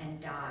ground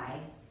and die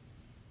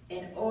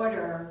in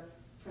order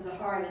for the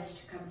harvest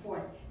to come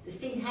forth. The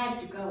seed had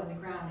to go in the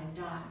ground and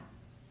die.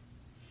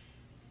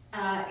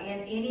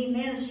 In any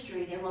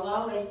ministry, there will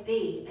always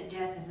be a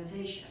death of a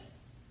vision.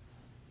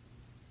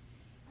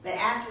 But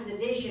after the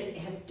vision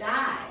has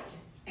died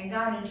and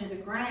gone into the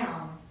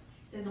ground,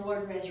 then the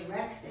Lord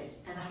resurrects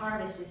it, and the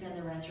harvest is in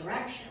the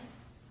resurrection.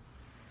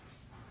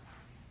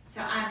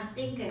 So I'm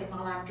thinking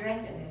while I'm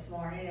dressing this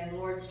morning, and the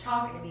Lord's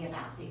talking to me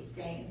about these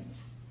things,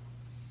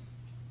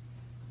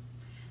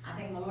 I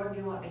think, well, Lord, do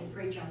you want me to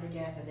preach on the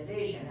death of the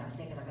vision? I was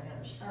thinking of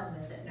another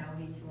sermon, but no,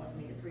 He's wanting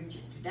me to preach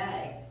it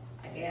today,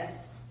 I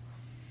guess.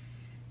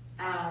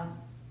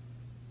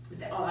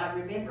 I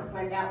remember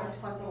when that was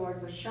what the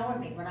Lord was showing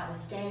me when I was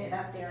standing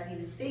up there and He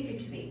was speaking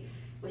to me,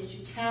 was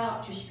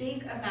to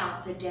speak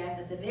about the death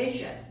of the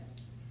vision.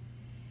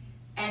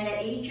 And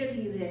that each of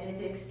you that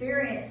has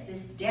experienced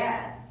this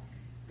death,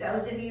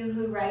 those of you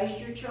who raised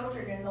your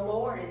children in the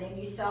Lord and then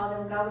you saw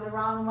them go the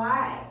wrong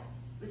way,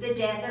 was the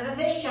death of a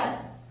vision.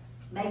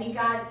 Maybe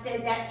God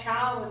said that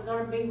child was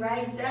going to be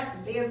raised up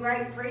and be a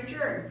great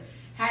preacher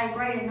and had a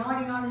great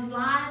anointing on his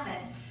life,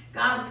 and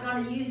God was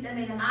going to use them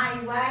in a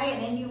mighty way,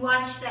 and then you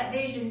watched that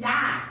vision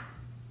die.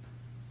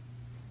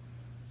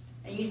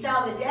 And you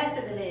saw the death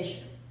of the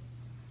vision.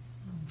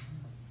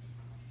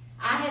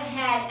 I have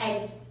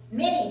had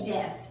many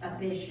deaths of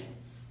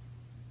visions,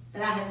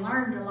 but I have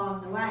learned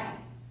along the way.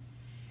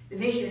 The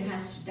vision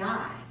has to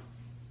die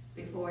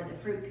before the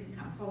fruit can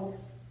come forward.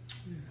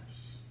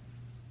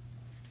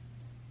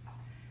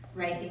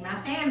 Raising my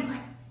family.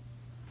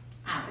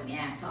 I mean,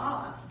 after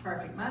all, I was the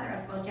perfect mother. I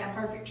was supposed to have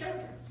perfect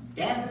children.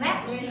 Death of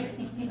that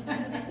vision.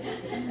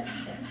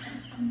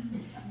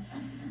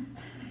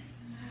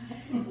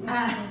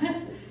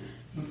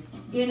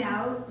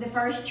 The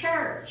first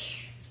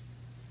church.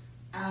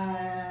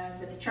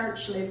 The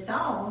church lives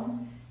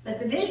on, but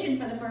the vision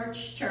for the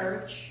first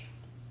church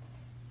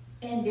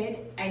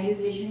ended, a new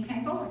vision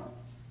came forward.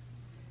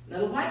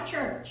 Little white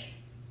church.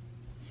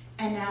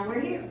 And now we're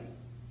here.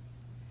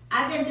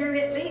 I've been through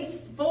at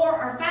least 4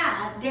 or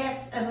 5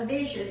 deaths of a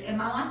vision in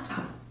my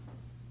lifetime.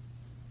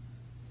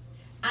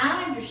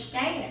 I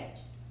understand,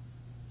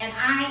 and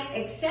I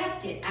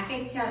accept it. I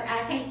can't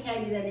tell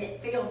you that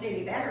it feels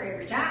any better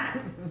every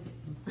time.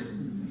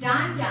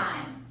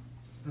 Dime.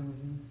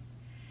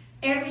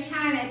 Every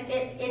time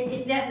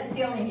it doesn't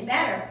feel any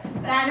better,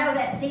 but I know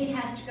that seed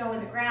has to go in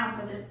the ground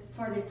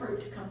for the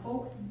fruit to come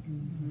forward.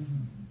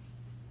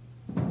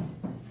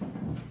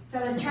 So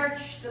the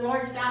church, the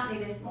Lord stopped me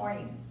this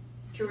morning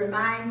to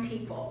remind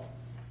people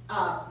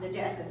of the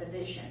death of the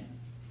vision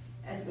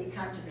as we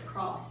come to the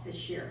cross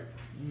this year.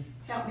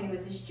 Help me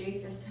with this,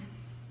 Jesus.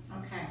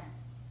 Okay.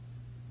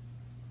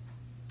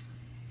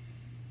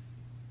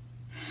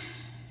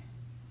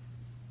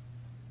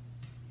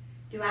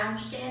 Do I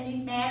understand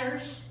these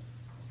matters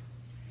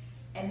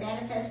and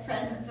manifest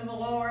presence of the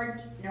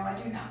Lord? No, I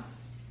do not.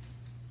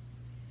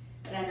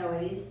 But I know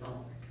it is the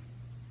Lord.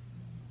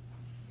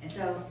 And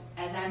so,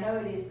 as I know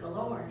it is the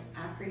Lord,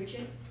 I preach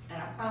it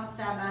and I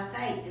prophesy by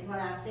faith in what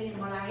I see and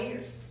what I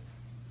hear.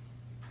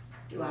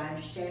 Do I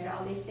understand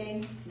all these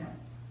things? No.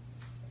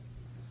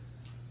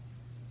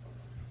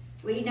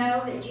 We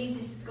know that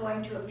Jesus is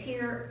going to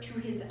appear to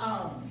His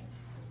own,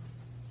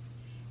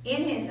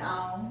 in His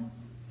own,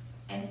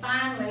 and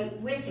finally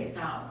with His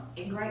own,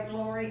 in great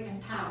glory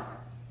and power.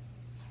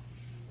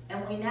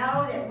 And we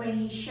know that when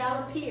He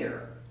shall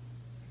appear,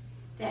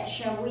 that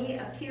shall we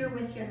appear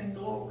with Him in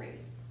glory,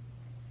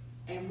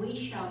 and we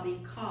shall be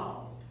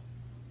called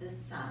the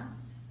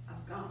sons of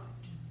God.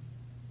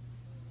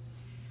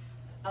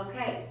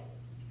 Okay,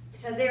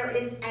 so there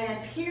is an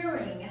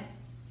appearing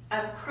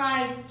of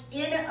Christ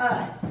in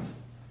us.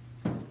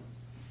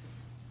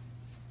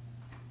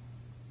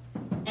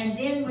 And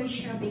then we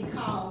shall be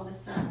called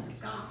the sons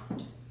of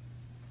God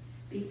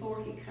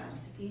before he comes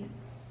again.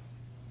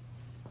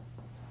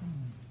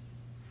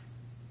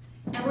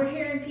 And we're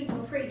hearing people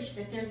preach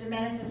that there's a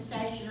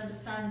manifestation of the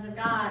sons of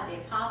God. The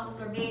apostles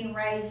are being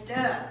raised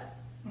up.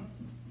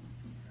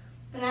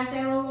 But I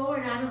say, oh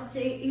Lord, I don't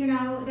see,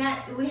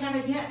 that we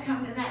haven't yet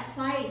come to that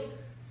place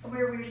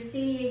where we're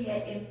seeing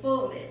it in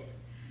fullness.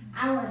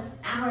 I want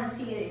to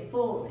see it in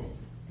fullness.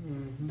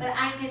 Mm-hmm. But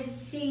I can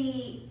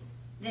see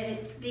that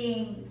it's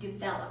being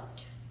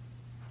developed.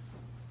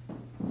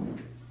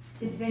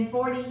 It's been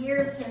 40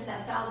 years since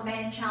I saw the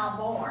man-child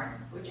born,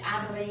 which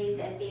I believe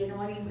that the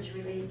anointing was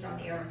released on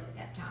the earth at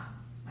that time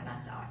when I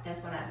saw it.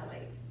 That's what I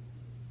believe.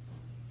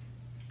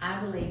 I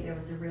believe there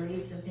was a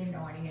release of the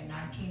anointing in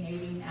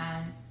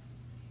 1989.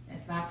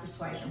 That's my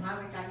persuasion. Why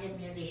would I get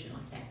an addition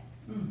like that?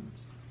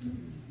 Mm-hmm.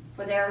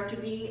 For there to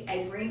be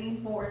a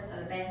bringing forth of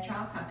the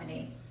man-child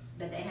company,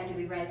 but they had to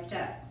be raised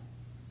up.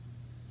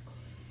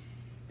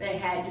 They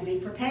had to be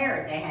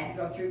prepared. They had to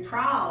go through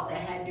trials. They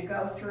had to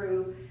go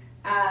through,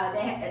 they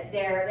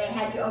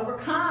had to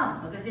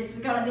overcome, because this is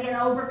going to be an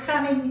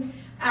overcoming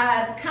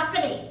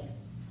company.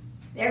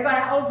 They're going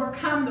to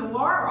overcome the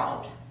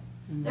world.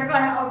 They're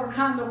going to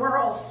overcome the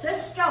world's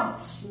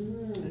systems.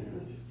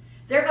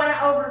 They're going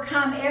to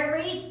overcome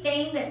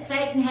everything that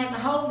Satan has a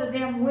hold of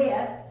them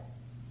with.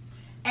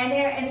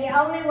 And the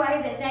only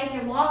way that they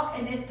can walk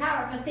in this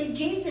power, because see,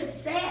 Jesus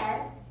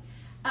said,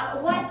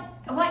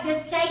 what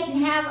does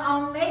Satan have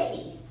on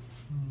me?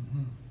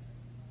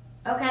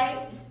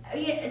 Okay?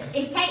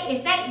 If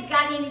Satan's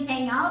got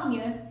anything on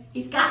you,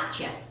 he's got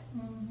you.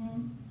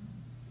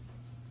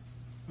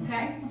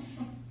 Okay?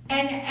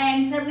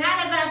 And so none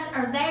of us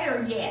are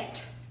there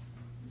yet.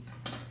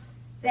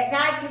 That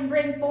God can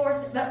bring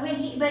forth, but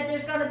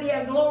there's going to be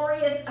a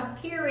glorious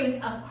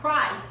appearing of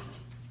Christ.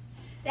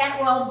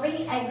 That will be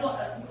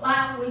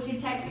we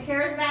can take the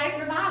charismatic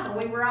revival.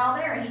 We were all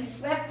there. He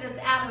swept us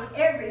out of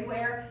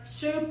everywhere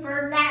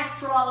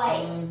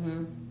supernaturally.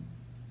 Mm-hmm.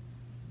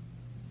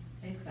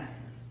 Exactly.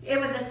 It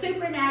was a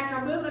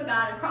supernatural move of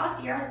God across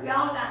the earth. We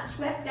all got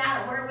swept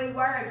out of where we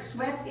were and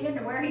swept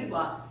into where he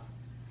was.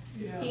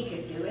 Yeah. He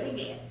could do it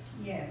again.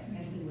 Yes,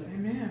 and he will.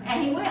 Amen.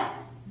 And he will.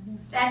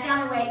 That's the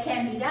only way it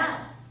can be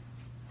done.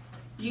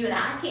 You and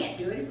I can't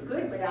do it. If we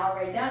could, we'd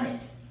already done it.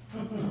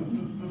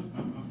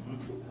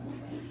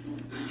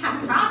 I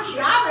promise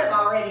you I would have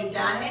already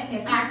done it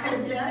if I could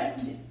have done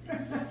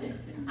it.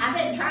 I've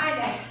been trying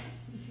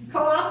to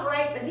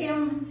cooperate with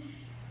him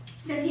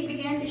since he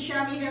began to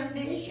show me those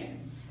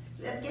visions.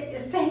 Let's get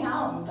this thing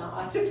on,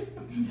 God.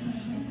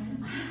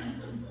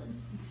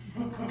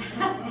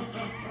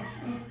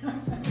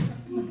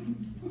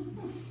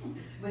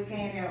 We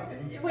can't help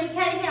it. We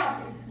can't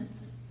help it.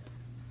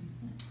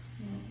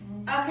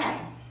 Okay.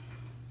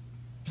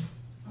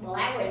 Well,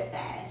 that went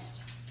fast.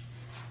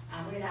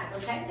 We're not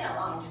going to take that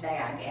long today,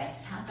 I guess.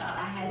 I thought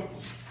I had,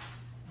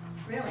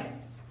 really.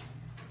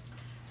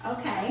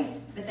 Okay,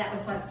 but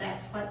that's what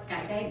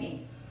God gave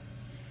me.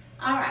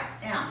 All right,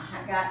 now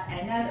I got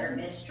another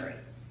mystery.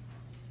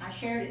 I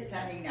shared it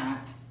Sunday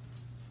night.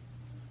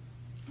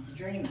 It's a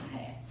dream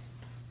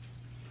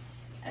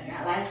I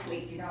had. Last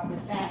week, I was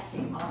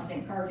fasting while I was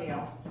in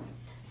Cardell.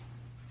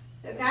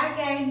 So God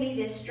gave me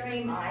this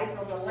dream on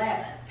April the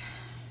 11th.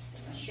 So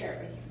I'll share it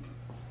with you.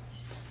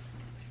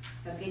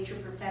 So get your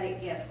prophetic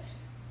gift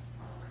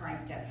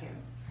cranked up here.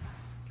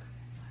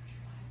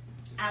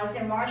 I was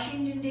in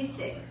Washington,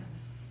 D.C.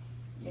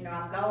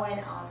 I'm going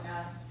on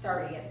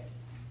 30th.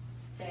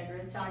 Sandra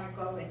and Sonia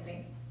go with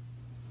me.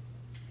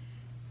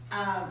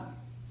 I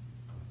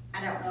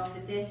don't know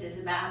if this is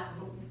about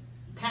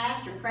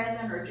past or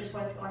present or just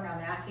what's going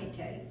on. I can't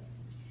tell you.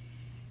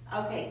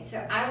 Okay,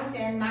 so I was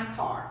in my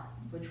car,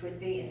 which would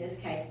be, in this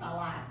case, my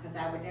life, because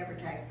I would never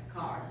take a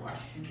car to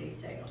Washington,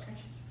 D.C. Okay.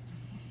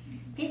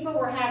 People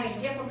were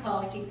having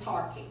difficulty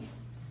parking.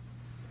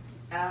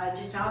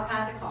 Just all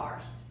kinds of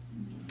cars.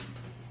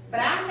 But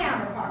I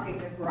found a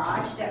parking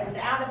garage that was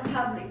out of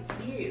public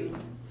view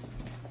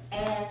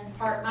and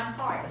parked my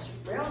car. It was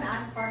a real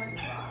nice parking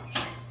garage.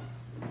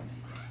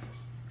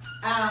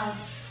 I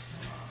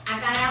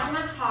got out of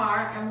my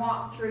car and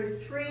walked through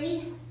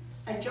 3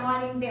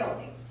 adjoining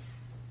buildings.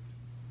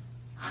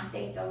 I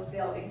think those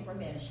buildings were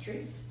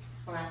ministries.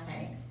 That's what I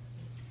think.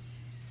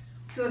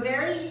 To a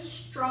very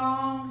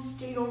strong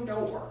steel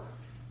door,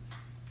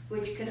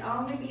 which could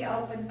only be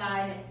opened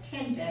by an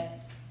attendant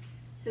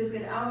who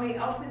could only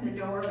open the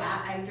door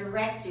by a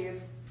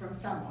directive from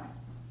someone.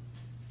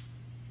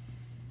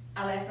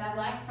 I left my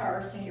black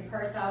purse, and your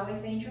purse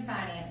always means your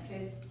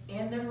finances,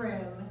 in the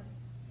room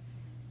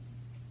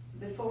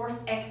before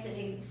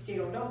exiting the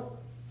steel door.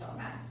 So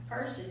my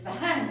purse is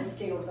behind the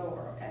steel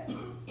door, okay?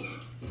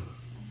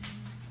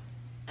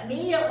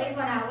 Immediately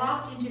when I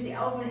walked into the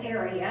open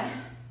area,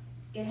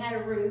 it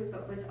had a roof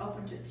but was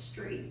open to the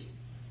street.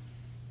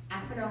 I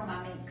put on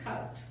my mink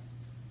coat.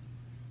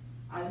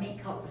 Or the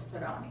mink coat was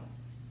put on me.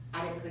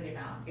 I didn't put it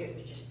on. It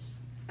was just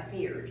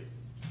appeared.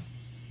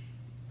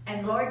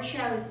 And the Lord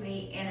shows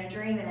me in a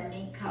dream in a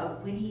mink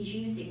coat when he's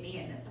using me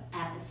in the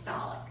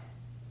apostolic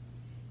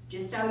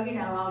Just so you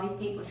know, all these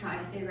people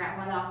trying to figure out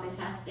what office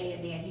I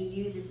stand in. He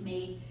uses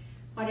me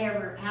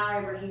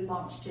however he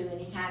wants to,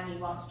 anytime he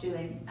wants to,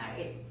 and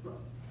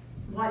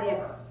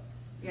whatever,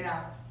 you know.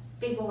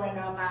 People want to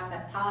know if I'm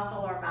an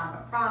apostle, or if I'm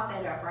a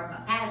prophet, or if I'm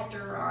a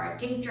pastor, or a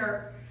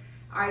teacher,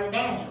 or an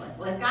evangelist.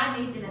 Well, if God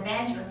needs an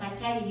evangelist, I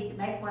tell you, he can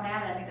make one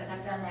out of me, because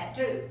I've done that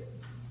too.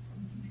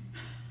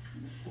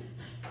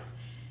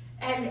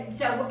 And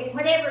so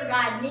whatever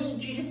God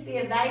needs, you just be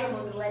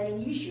available to let him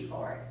use you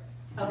for it.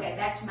 Okay,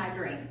 back to my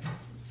dream.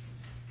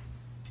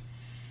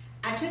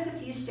 I took a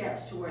few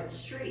steps toward the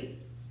street,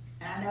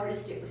 and I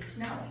noticed it was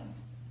snowing.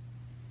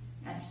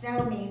 Now,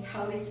 snow means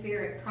Holy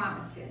Spirit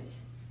promises.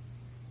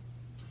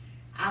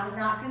 I was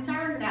not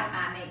concerned about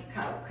my mink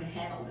coat could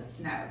handle the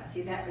snow.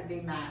 See, that would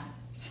be my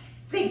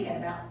thinking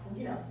about,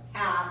 you know,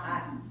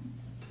 how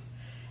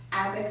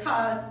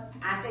because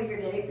I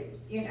figured that it would,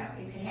 you know,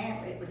 it could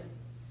handle it. It was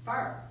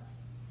fur.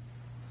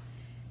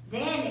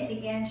 Then it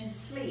began to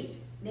sleet,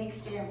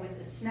 mixed in with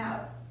the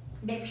snow.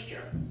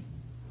 Mixture.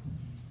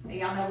 Now,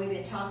 y'all know we've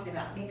been talking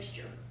about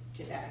mixture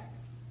today.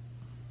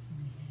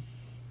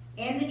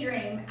 In the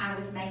dream, I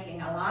was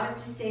making a lot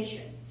of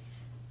decisions.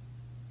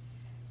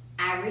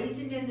 I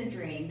reasoned in the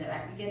dream that I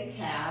could get a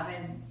cab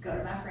and go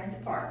to my friend's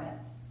apartment,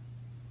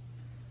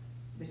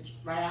 which was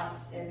right out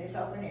in this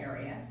open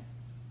area.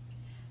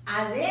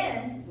 I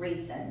then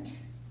reasoned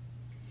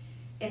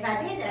if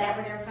I did that, I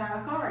would never find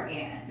my car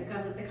again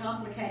because of the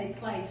complicated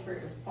place where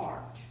it was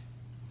parked.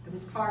 It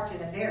was parked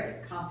in a very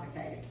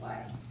complicated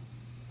place.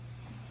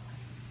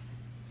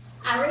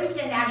 I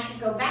reasoned I should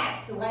go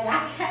back the way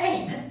I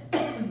came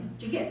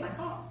to get my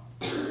car.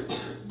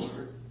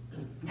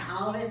 Now,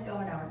 all this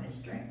going on in this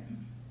dream.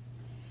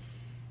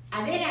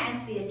 I then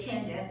asked the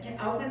attendant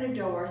to open the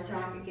door so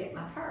I could get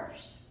my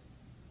purse.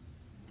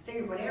 I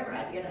figured whatever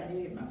I did, I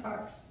needed my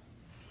purse.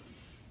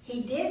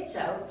 He did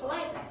so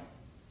politely.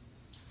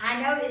 I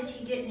noticed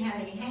he didn't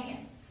have any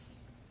hands.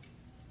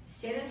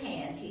 Instead of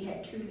hands, he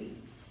had 2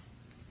 leaves.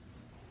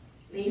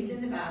 Leaves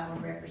in the Bible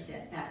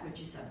represent that which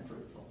is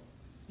unfruitful.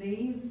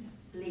 Leaves?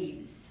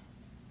 Leaves.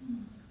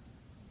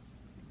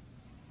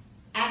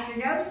 After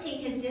noticing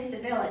his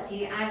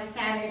disability, I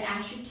decided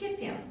I should tip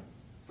him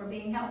for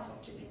being helpful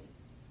to me.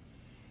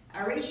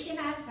 I reached in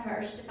my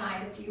purse to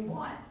find a few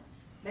ones,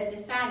 but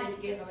decided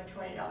to give him a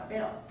 $20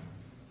 bill.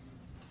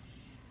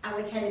 I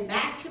was headed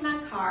back to my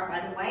car by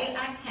the way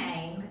I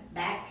came,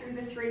 back through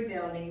the 3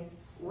 buildings,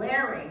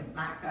 wearing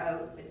my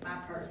coat with my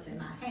purse in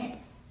my hand.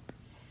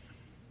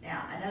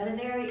 Now, another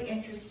very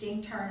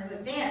interesting turn of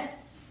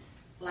events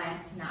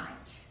last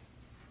night.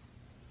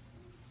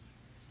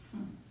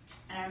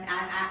 And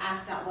I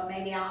thought, well,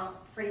 maybe I'll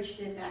preach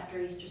this after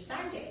Easter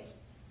Sunday.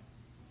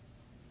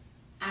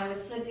 I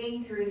was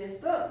flipping through this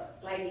book,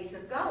 Ladies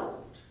of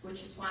Gold,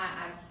 which is why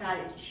I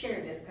decided to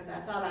share this, because I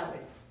thought I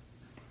would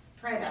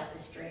pray about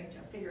this dream to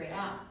figure it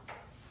out.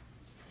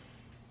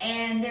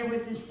 And there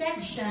was a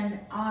section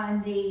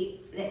on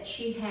that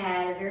she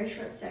had, a very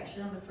short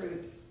section on the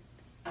fruit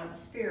of the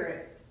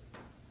Spirit.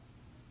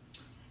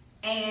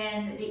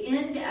 And the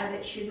end of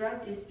it, she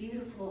wrote this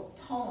beautiful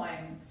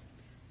poem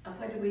of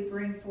whether we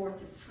bring forth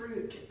the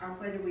fruit or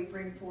whether we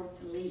bring forth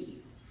the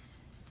leaves.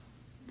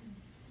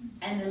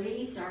 And the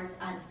leaves are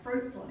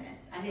unfruitfulness.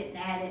 I didn't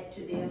add it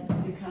to this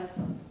because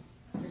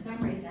for some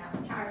reason I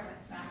was tired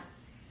last night.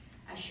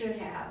 I should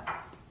have.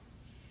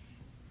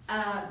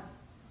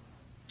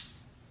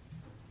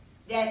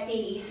 That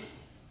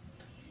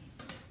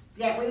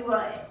we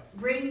will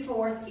bring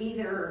forth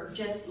either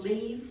just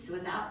leaves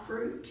without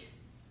fruit,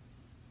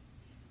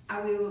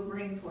 or we will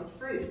bring forth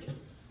fruit.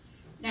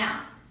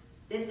 Now,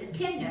 this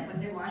attendant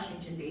was in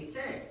Washington, D.C.,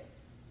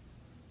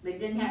 but it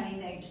didn't have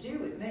anything to do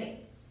with me.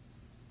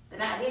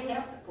 But I did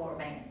help the poor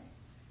man.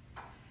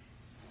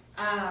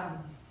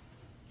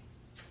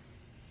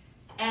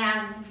 And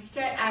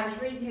I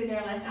was reading through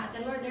there last night. I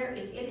said, Lord,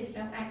 it is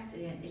no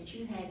accident that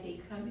you had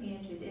me come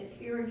into this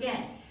here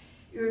again.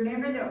 You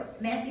remember the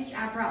message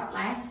I brought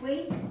last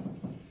week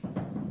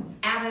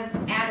out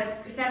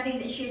of something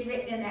that she had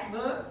written in that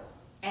book,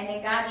 and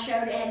then God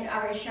had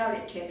already showed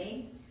it to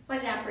me.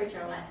 What did I preach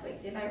on last week?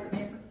 Does anybody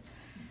remember?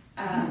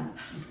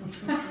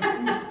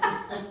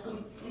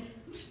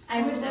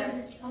 I was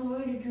there on the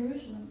way to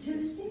Jerusalem.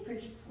 Tuesday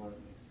preached for you.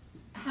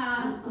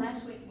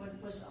 Last week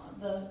was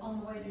on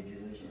the way to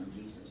Jerusalem,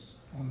 Jesus.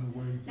 On the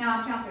way. Now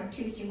I'm talking of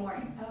Tuesday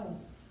morning. Oh.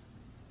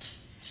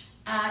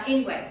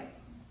 Anyway.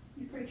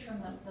 You preached from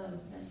the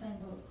same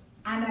book.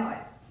 I know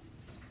it.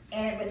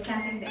 And it was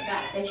something that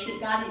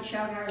God had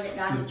shown her, that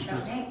God had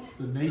shown me.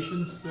 The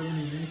nations, 70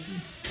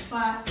 nations?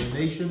 What? The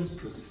nations,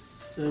 the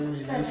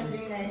 70 70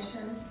 nations?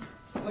 nations.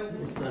 Was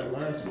Was it? that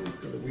last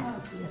week or the week Oh,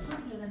 before?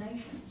 something to the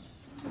nations.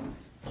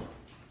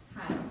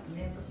 I don't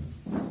remember.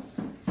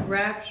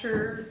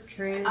 Rapture,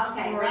 transport.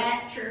 Okay,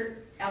 rapture.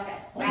 Okay,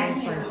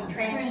 rapture,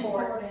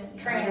 transport, and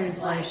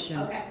translation.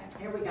 Okay,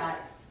 here we got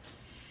it.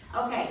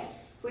 Okay,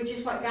 which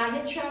is what God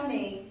had shown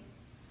me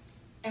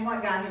and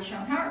what God had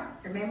shown her.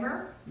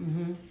 Remember?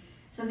 Mm-hmm.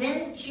 So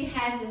then she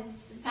has the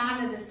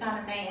sign of the Son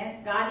of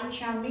Man. God had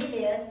shown me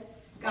this.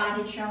 God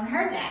had shown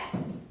her that.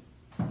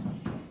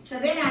 So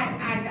then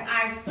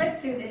I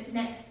flipped through this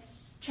next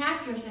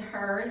chapter to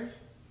hers,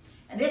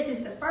 and this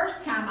is the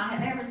first time I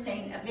have ever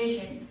seen a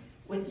vision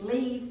with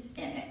leaves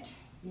in it.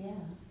 Yeah.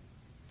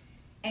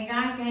 And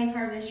God gave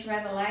her this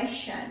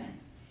revelation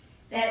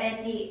that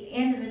at the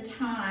end of the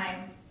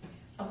time,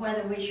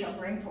 whether we shall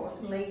bring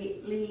forth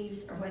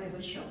leaves or whether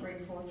we shall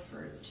bring forth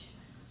fruit.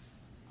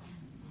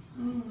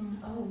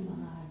 Oh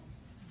my.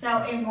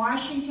 So in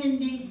Washington,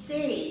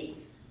 D.C.,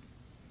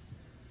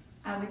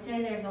 I would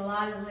say there's a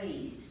lot of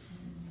leaves.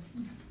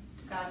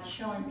 God's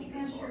showing me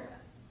before.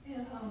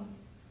 Pastor,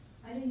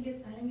 I didn't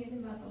get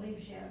about the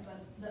leaves yet, but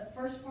the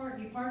first part,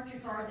 you parked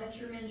your car, that's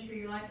your ministry,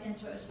 you're like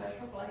into a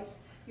special place.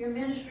 Your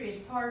ministry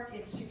is parked,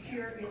 it's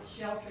secure, it's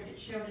sheltered,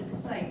 it's shielded,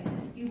 it's safe.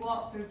 You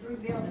walk through 3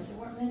 buildings, and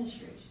what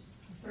ministries?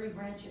 3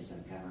 branches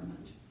of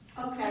government.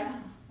 Okay.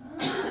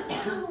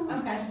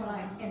 That's what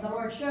and the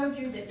Lord showed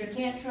you that you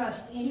can't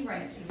trust any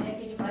branch,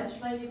 executive,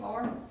 legislative,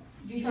 or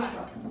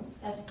judicial.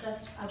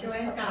 That's I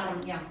just got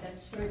it. Yeah,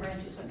 that's 3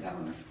 branches of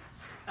government.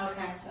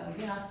 Okay. So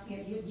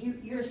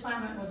your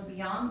assignment was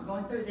beyond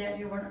going through that.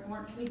 You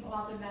weren't to be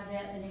bothered by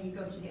that, and then you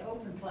go to the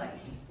open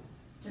place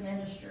to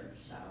minister.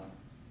 So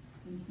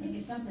I think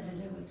it's something to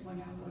do with when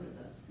y'all go to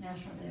the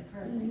National Day of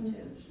Prayer thing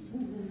too. So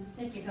I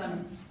think you're going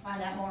to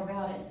find out more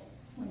about it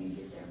when you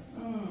get there.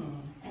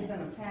 I'm going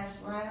to pass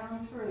right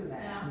on through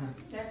that.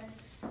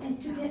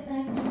 And to get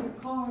back to your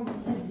car, you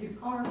said your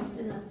car was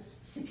in a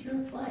secure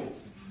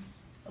place.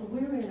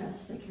 We're in a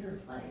secure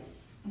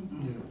place.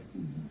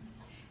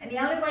 And the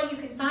only way you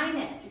can find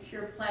that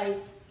secure place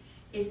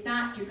is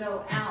not to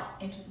go out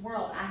into the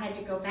world. I had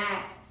to go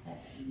back.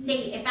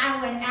 See, if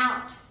I went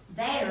out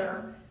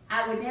there,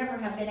 I would never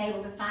have been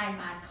able to find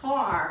my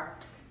car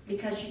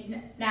because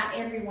not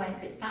everyone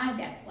could find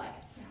that place.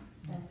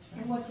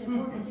 And what's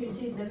important to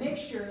see the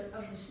mixture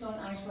of the snow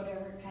and ice,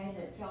 whatever kind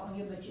that fell on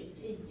you, but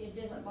it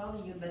doesn't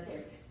bother you. But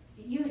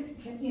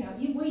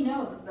we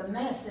know that the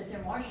mess that's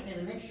in Washington is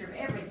a mixture of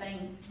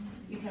everything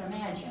you can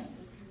imagine.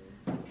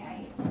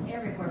 Okay, it's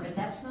everywhere, but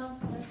that's not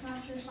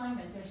your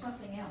assignment. There's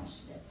something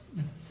else that.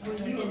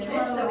 You in the were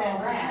midst of all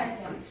clothed that,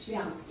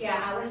 and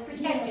yeah, I was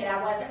protected.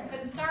 I wasn't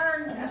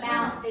concerned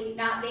about the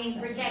not being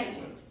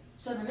protected.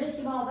 So in the midst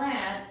of all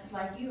that,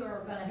 like you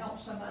are going to help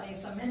somebody,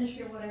 some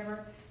ministry or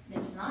whatever,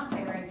 that's not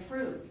bearing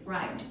fruit.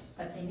 Right.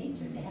 But they need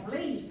to. They have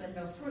leaves, but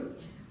no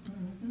fruit.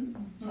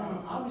 So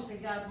obviously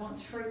God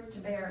wants fruit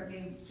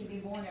to be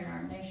born in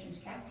our nation's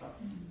capital.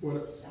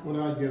 What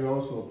I get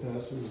also,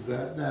 Pastor, is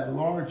that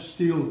large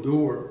steel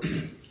door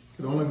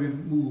can only be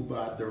moved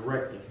by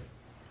directive.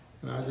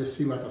 And I just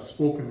see like a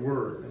spoken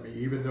word. I mean,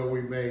 even though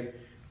we may,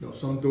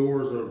 some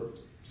doors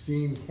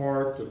seem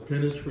hard to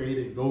penetrate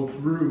and go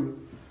through,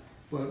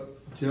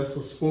 but just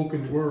a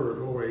spoken word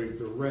or a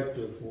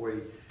directive or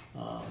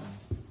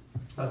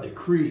a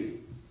decree.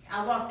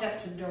 I walked up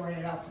to the door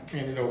and it opened.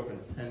 And it opened.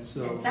 And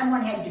so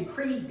someone had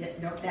decreed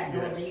that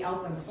door be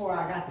open before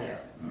I got there.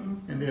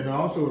 And then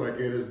also what I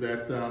get is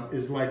that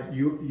it's like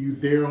you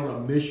there on a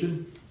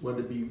mission,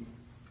 whether it be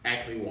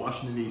actually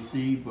Washington,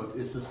 D.C., but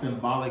it's a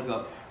symbolic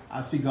of,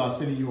 I see God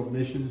sending you on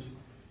missions,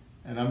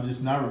 and I'm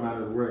just not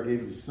reminded of the word I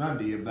gave you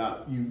Sunday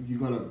about you're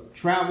going to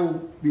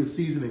travel, be a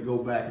season, and go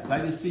back. So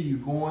I just see you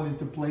going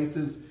into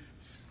places,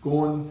 the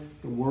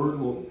word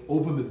will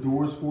open the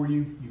doors for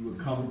you. You will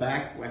come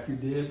back like you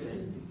did,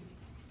 and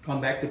come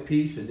back to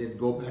peace, and then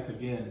go back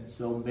again.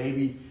 So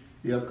maybe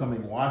the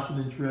upcoming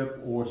Washington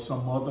trip or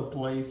some other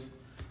place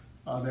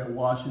that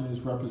Washington is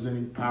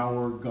representing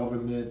power,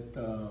 government,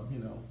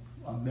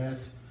 a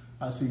mess.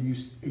 I see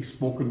a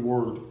spoken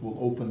word will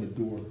open the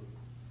door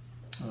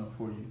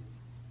for you.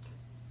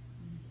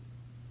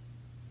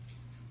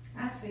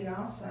 I see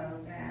also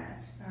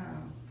that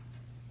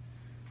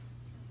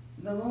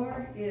the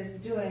Lord is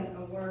doing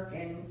a work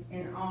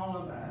in all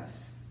of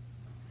us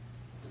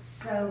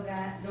so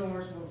that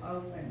doors will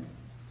open.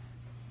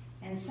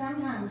 And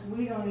sometimes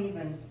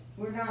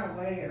we're not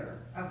aware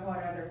of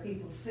what other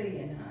people see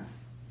in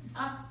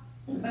us.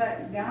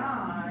 But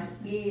God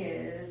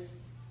is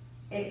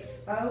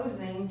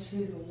exposing to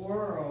the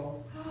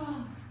world.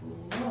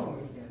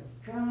 Glory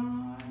to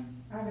God.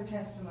 I have a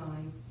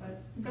testimony,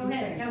 but Go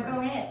ahead. No, go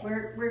ahead.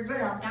 We're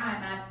good on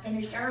time. I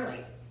finished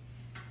early.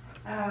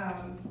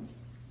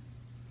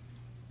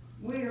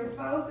 We are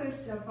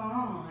focused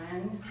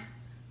upon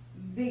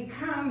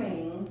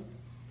becoming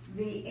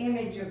the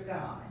image of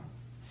God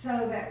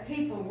so that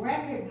people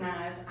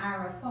recognize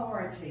our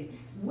authority.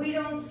 We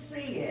don't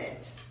see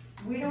it.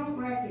 We don't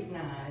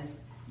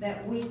recognize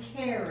that we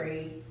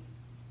carry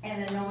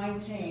an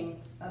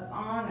anointing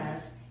upon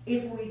us.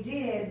 If we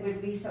did,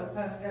 we'd be so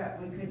puffed up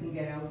we couldn't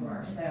get over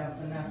ourselves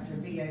enough to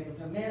be able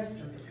to minister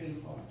to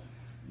people.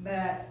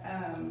 But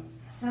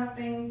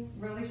something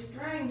really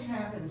strange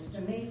happens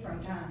to me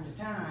from time to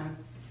time.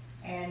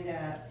 And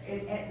that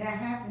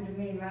happened to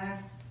me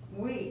last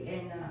week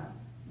in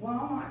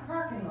Walmart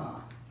parking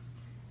lot.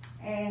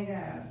 And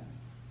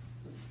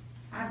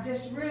I've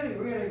just really,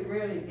 really,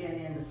 really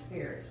been in the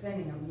Spirit,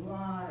 spending a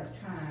lot of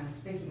time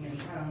speaking in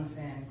tongues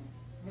and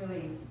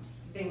really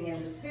being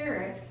in the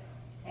Spirit.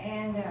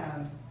 And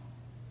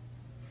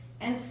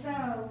And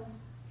so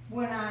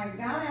when I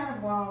got out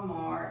of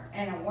Walmart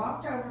and I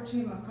walked over to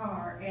my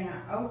car and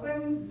I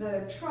opened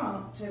the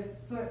trunk to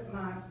put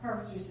my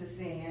purchases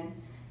in,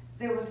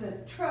 there was a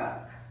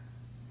truck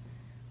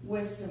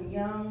with some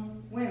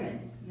young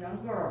women,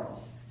 young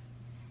girls.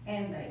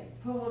 And they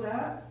pulled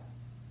up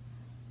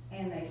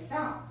and they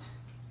stopped.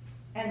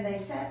 And they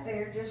sat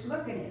there just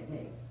looking at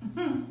me.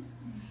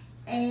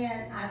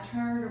 And I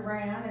turned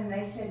around and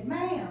they said,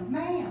 "Ma'am,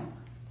 ma'am."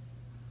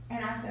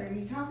 And I said, "Are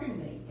you talking to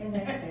me?" And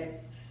they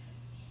said,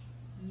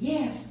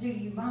 "Yes, do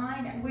you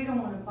mind? We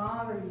don't want to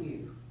bother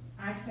you."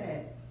 I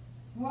said,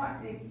 "What?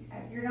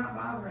 You're not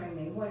bothering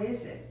me. What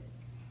is it?"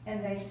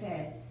 And they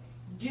said,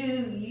 "Do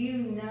you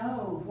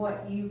know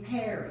what you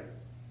carry?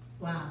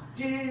 Wow.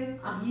 Do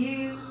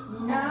you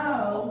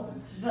know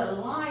the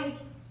light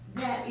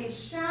that is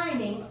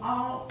shining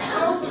all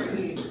over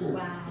you?"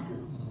 Wow.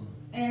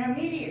 And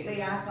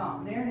immediately I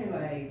thought, they're New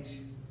Age.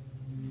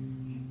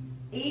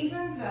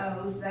 Even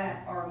those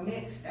that are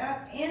mixed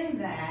up in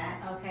that,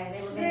 Okay,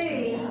 they were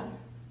see, mixed up.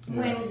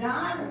 when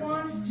God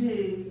wants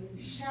to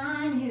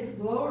shine His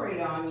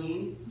glory on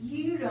you,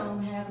 you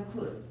don't have a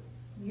clue.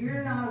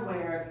 You're not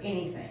aware of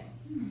anything.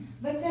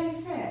 But they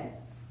said,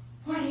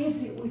 "What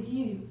is it with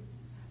you?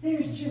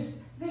 This is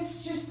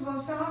just the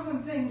most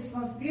awesome thing, it's the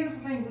most beautiful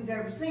thing we've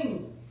ever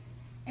seen."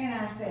 And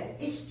I said,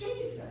 "It's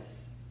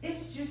Jesus.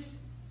 It's just,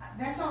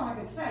 that's all I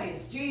could say,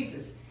 it's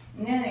Jesus."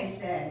 And then they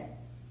said,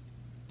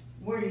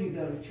 "Where do you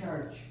go to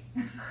church?"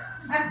 And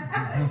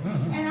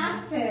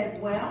I said,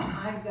 "Well,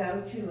 I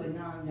go to a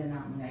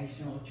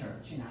non-denominational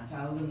church." And I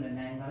told them the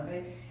name of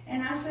it.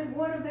 And I said,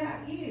 "What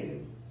about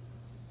you?"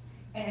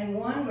 And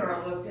one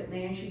girl looked at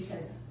me and she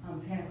said, "I'm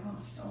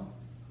Pentecostal."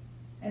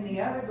 And the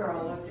other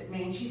girl looked at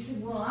me and she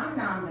said, "Well, I'm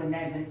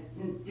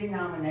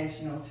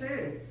non-denominational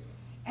too."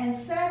 And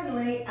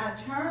suddenly I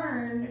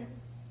turned,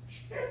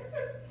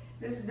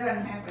 this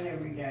doesn't happen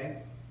every day,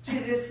 to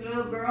this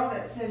little girl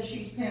that says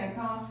she's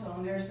Pentecostal,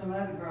 and there's some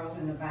other girls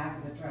in the back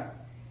of the truck.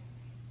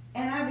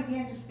 And I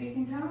began to speak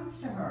in tongues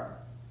to her.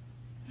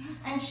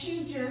 And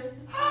she just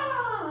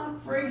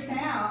freaks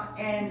out,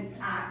 and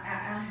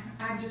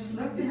I just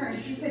looked at her and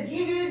she said,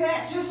 "You do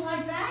that just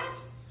like that?"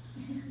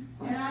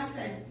 And I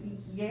said,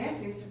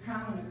 "Yes, it's a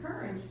common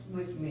occurrence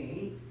with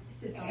me."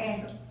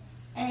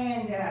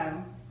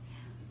 And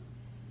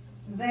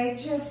they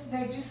just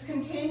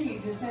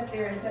continued to sit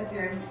there, and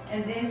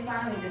then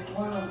finally this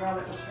one little girl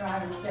that was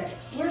driving said,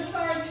 "We're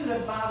sorry to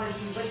have bothered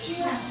you, but you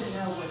have to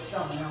know what's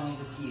going on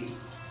with you."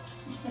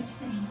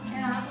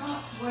 And I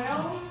thought,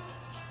 well,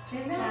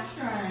 isn't that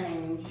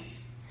strange?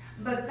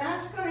 But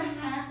that's going to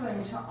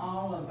happen to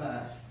all of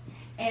us.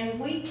 And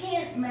we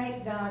can't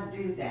make God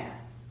do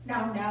that.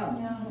 No.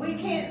 We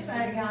can't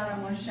say, "God,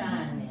 I'm going to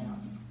shine now."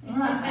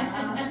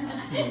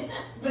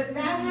 But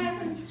that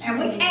happens to And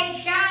me. we can't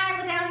shine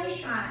without His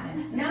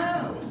shining.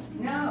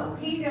 No,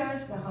 He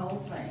does the whole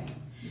thing.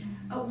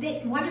 Oh,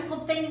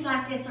 wonderful things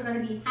like this are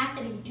going to be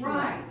happening to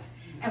Right. us.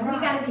 And we've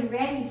got to be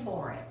ready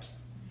for it.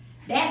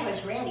 Dad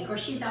was ready. Of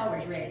course, she's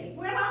always ready.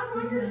 Well, I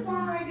wondered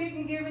why I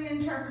didn't give an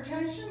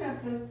interpretation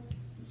of the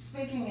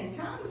speaking in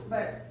tongues,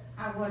 but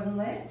I wasn't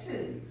led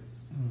to.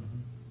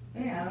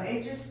 You know,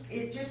 it just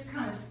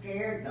kind of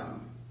scared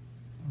them.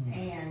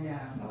 And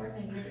Lord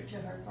may give it to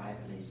her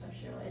privately so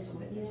she'll as a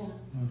witness.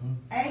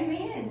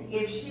 amen.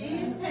 If she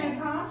is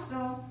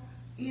Pentecostal,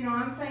 you know,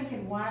 I'm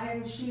thinking, why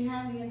didn't she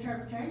have the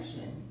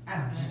interpretation?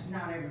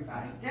 Not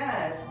everybody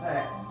does,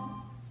 but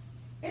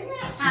isn't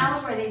that How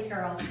old were these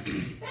girls?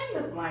 They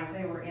looked like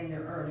they were in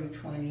their early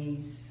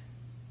 20s.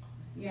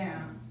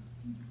 Yeah.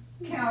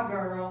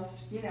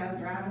 Cowgirls, you know,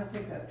 driving a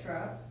pickup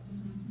truck.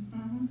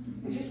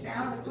 Just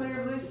out of the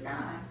clear blue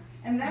sky.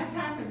 And that's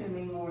happened to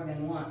me more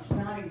than once.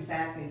 Not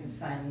exactly the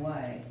same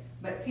way,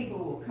 but people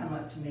will come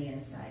up to me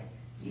and say,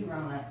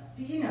 "Ronna,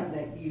 do you know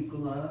that you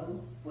glow?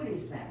 What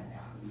is that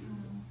about?"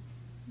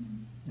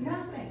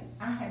 Nothing.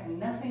 I have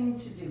nothing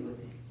to do with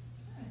it.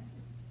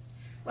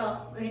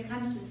 Well, when it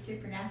comes to the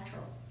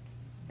supernatural,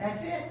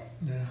 That's it.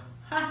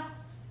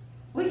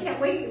 we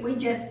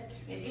just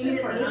It's either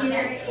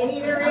supernatural.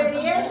 it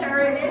is or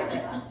it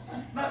isn't.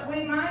 But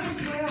we might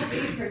as well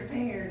be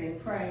prepared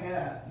and prayed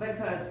up,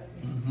 because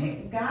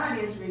God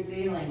is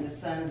revealing the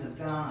sons of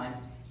God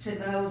to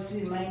those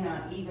who may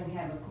not even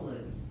have a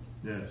clue.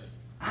 Yes.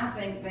 I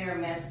think they're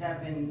messed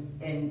up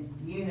in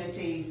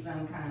unity,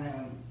 some kind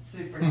of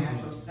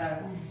supernatural stuff.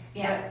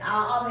 Yeah,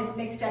 all this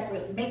mixed up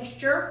with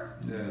mixture.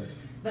 Yes.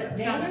 But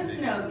demons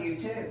know you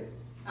too.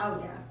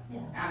 Oh yeah.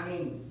 I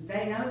mean,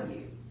 they know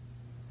you.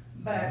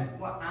 But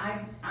what I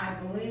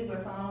believe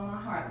with all my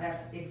heart,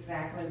 that's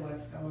exactly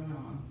what's going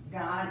on.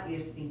 God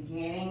is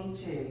beginning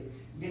to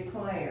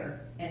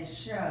declare and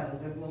show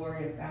the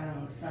glory of God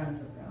on the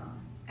sons of God.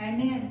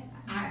 Amen.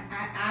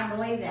 I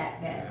believe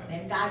that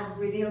and God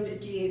revealed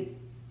it to you.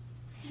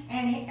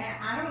 And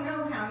I don't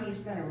know how He's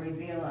going to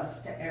reveal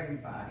us to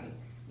everybody.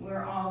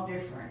 We're all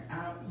different.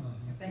 I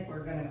think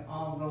we're going to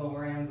all go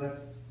around with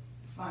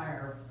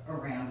fire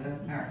around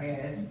our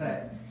heads,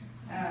 but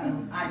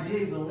I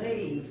do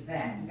believe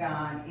that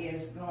God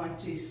is going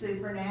to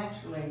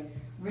supernaturally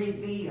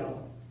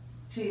reveal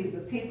to the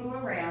people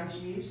around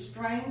you,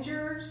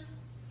 strangers,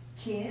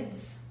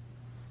 kids,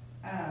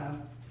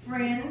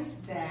 friends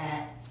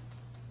that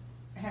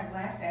have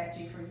laughed at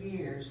you for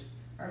years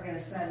are going to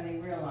suddenly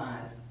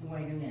realize,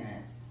 wait a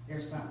minute,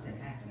 there's something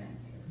happening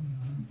here.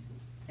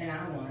 And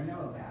I want to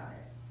know about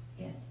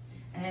it. Yeah,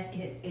 and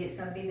it's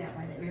going to be that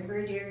way.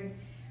 Remember during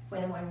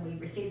when we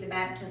received the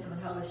baptism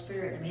of the Holy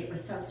Spirit, I mean, it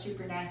was so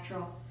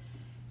supernatural,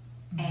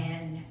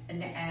 and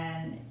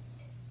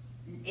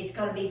it's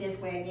going to be this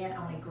way again,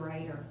 only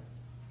greater.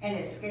 And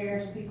it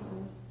scares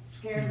people,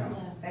 scares them.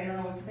 They don't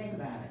know what to think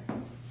about it.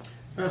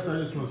 Pastor, I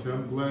just want to say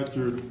I'm glad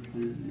your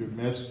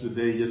message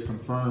today just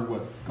confirmed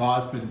what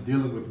God's been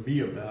dealing with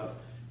me about,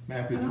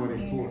 Matthew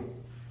 24.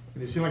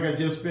 And it seems like I've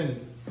just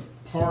been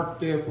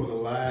parked there for the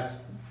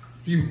last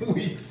few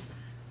weeks,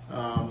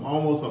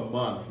 almost a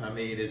month. I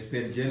mean, it's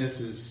been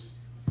Genesis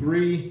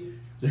 3,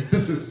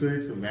 Genesis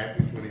 6, and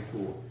Matthew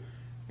 24.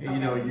 And, you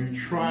know, you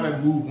try to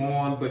move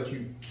on, but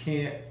you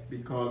can't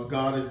because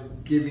God is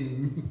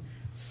giving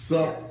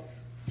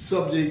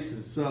subjects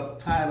and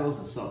subtitles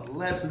and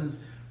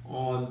sub-lessons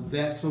on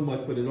that so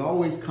much, but it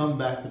always come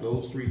back to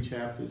those 3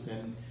 chapters.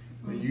 And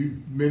when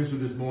you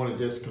ministered this morning,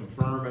 just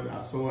confirm it. I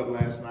saw it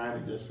last night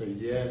and just say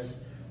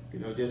yes.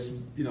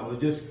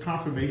 Just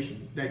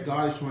confirmation that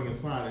God is showing a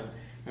sign.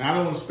 And I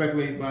don't want to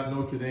speculate about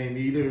Notre Dame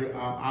either.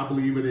 I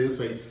believe it is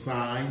a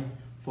sign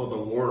for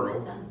the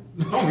world,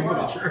 not only for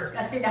the church.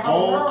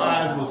 All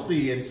eyes will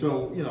see. And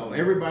so, you know,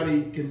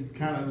 everybody can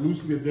kind of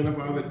loosely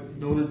identify with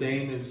Notre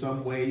Dame in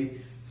some way,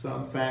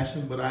 some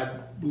fashion, but I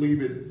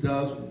believe it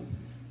does.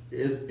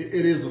 It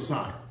is a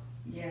sign.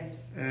 Yes.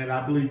 And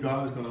I believe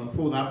God is going to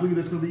unfold. I believe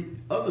there's going to be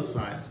other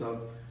signs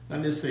of,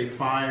 not just say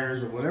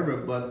fires or whatever,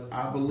 but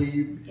I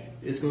believe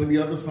it's going to be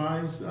other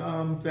signs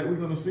that we're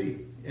going to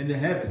see in the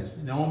heavens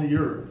and on the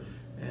earth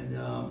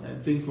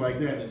and things like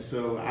that. And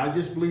so I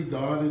just believe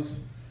God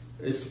is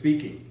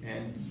speaking.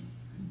 And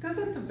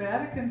doesn't the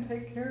Vatican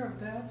take care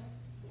of that?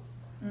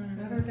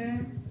 Notre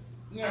Dame?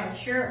 Yeah,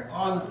 sure.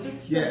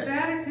 Yes. The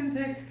Vatican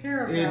takes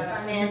care of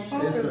that. The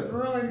Pope is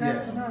really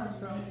messing up.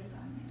 So.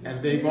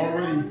 And they've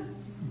already,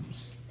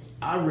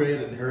 I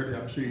read and heard,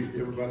 I'm sure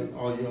everybody,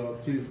 all y'all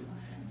too,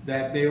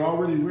 that they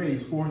already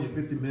raised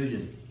 $450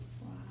 million.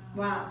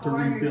 Wow,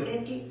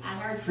 450? I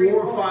heard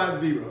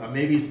 450.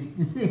 Maybe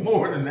it's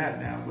more than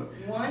that now. But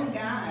one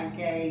guy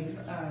gave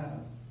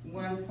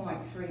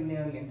 $1.3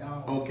 million.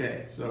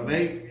 Okay, so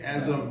they,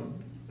 as of,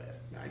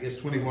 I guess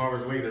 24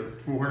 hours later,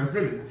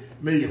 $450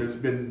 million has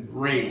been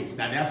raised.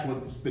 Now that's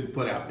what's been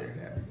put out there.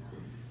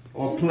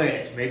 Or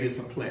pledge. Maybe it's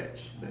a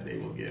pledge that they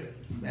will give.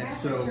 And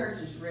so, the church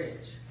is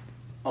rich.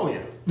 Oh,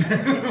 yeah.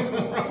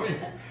 Oh,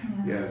 yeah.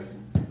 Yes.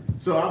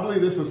 So I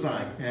believe this is a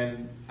sign.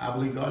 And I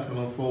believe God's going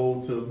to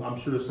unfold to, I'm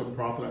sure some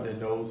prophet out there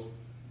knows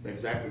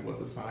exactly what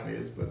the sign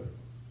is. But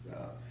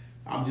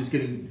I'm just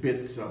getting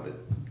bits of it.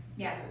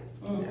 Yeah.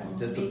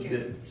 Just a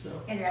bit. So.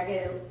 And I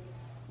get it,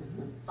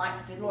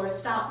 like the Lord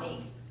stopped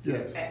me.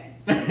 Yes.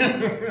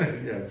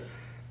 Yes.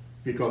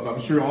 Because I'm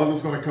sure all this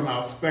is going to come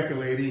out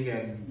speculating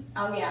and.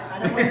 Oh yeah, I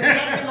don't want to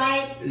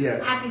speculate.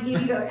 Yes. I could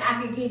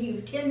give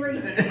you 10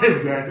 reasons.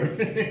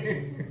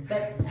 Exactly.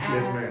 But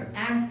yes, ma'am.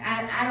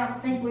 I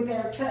don't think we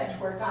better touch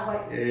what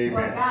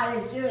God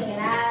is doing,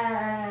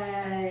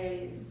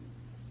 and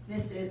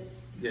this is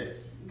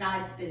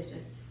God's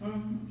business.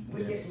 Mm-hmm.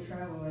 We get in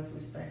trouble if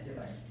we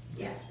speculate.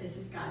 Yes, this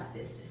is God's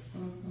business.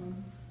 Mm-hmm.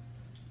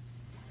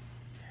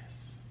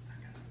 Yes.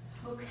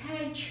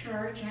 Okay,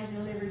 church, I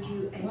delivered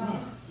you a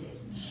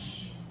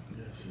message.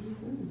 Yes.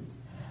 Mm-hmm.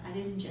 I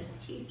didn't just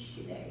teach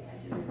today, I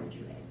delivered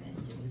you a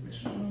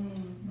message.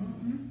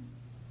 Mm-hmm.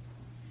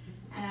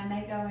 And I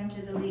may go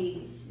into the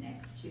leads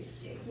next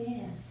Tuesday.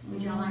 Yes.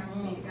 Would y'all like for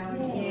me to go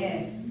into the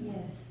Yes. leads?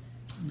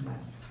 Yes.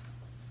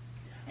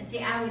 And see,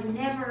 I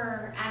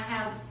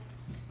have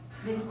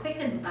been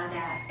quickened by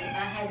that if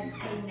I hadn't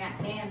seen that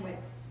man with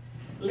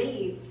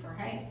leaves for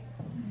hands.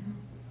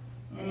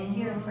 And then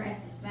here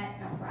Francis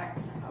Matno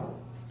writes a whole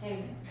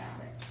thing about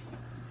it.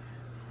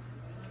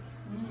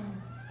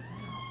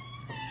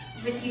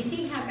 But you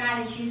see how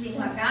God is using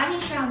what God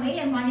has shown me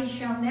and what He's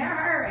shown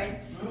her,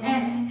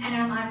 and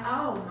I'm like,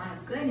 oh my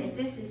goodness,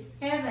 this is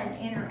heaven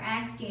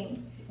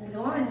interacting. The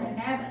woman's in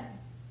heaven.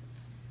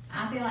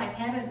 I feel like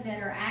heaven's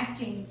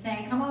interacting,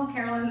 saying, "Come on,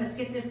 Carolyn, let's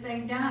get this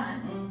thing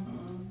done."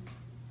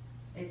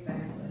 Mm-hmm.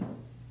 Exactly.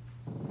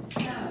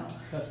 So.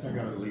 That's not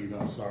going to lead.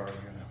 I'm sorry.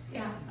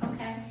 Yeah.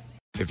 Okay.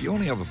 If you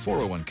only have a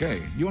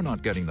 401k, you're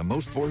not getting the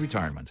most for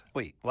retirement.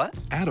 Wait, what?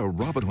 Add a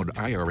Robinhood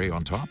IRA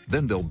on top,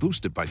 then they'll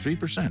boost it by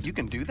 3%. You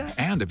can do that?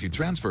 And if you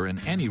transfer in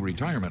any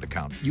retirement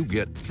account, you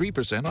get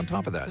 3% on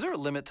top of that. Is there a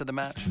limit to the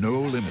match? No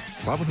limit.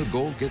 Robinhood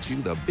Gold gets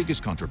you the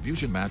biggest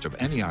contribution match of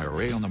any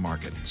IRA on the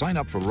market. Sign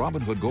up for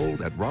Robinhood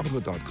Gold at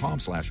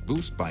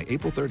Robinhood.com/boost by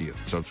April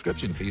 30th.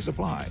 Subscription fees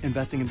apply.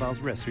 Investing involves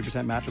risk.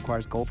 3% match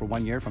requires gold for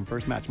 1 year from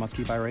first match. Must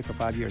keep IRA for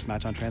 5 years.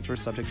 Match on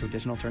transfers subject to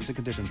additional terms and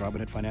conditions.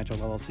 Robinhood Financial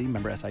LLC,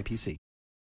 member SIPC.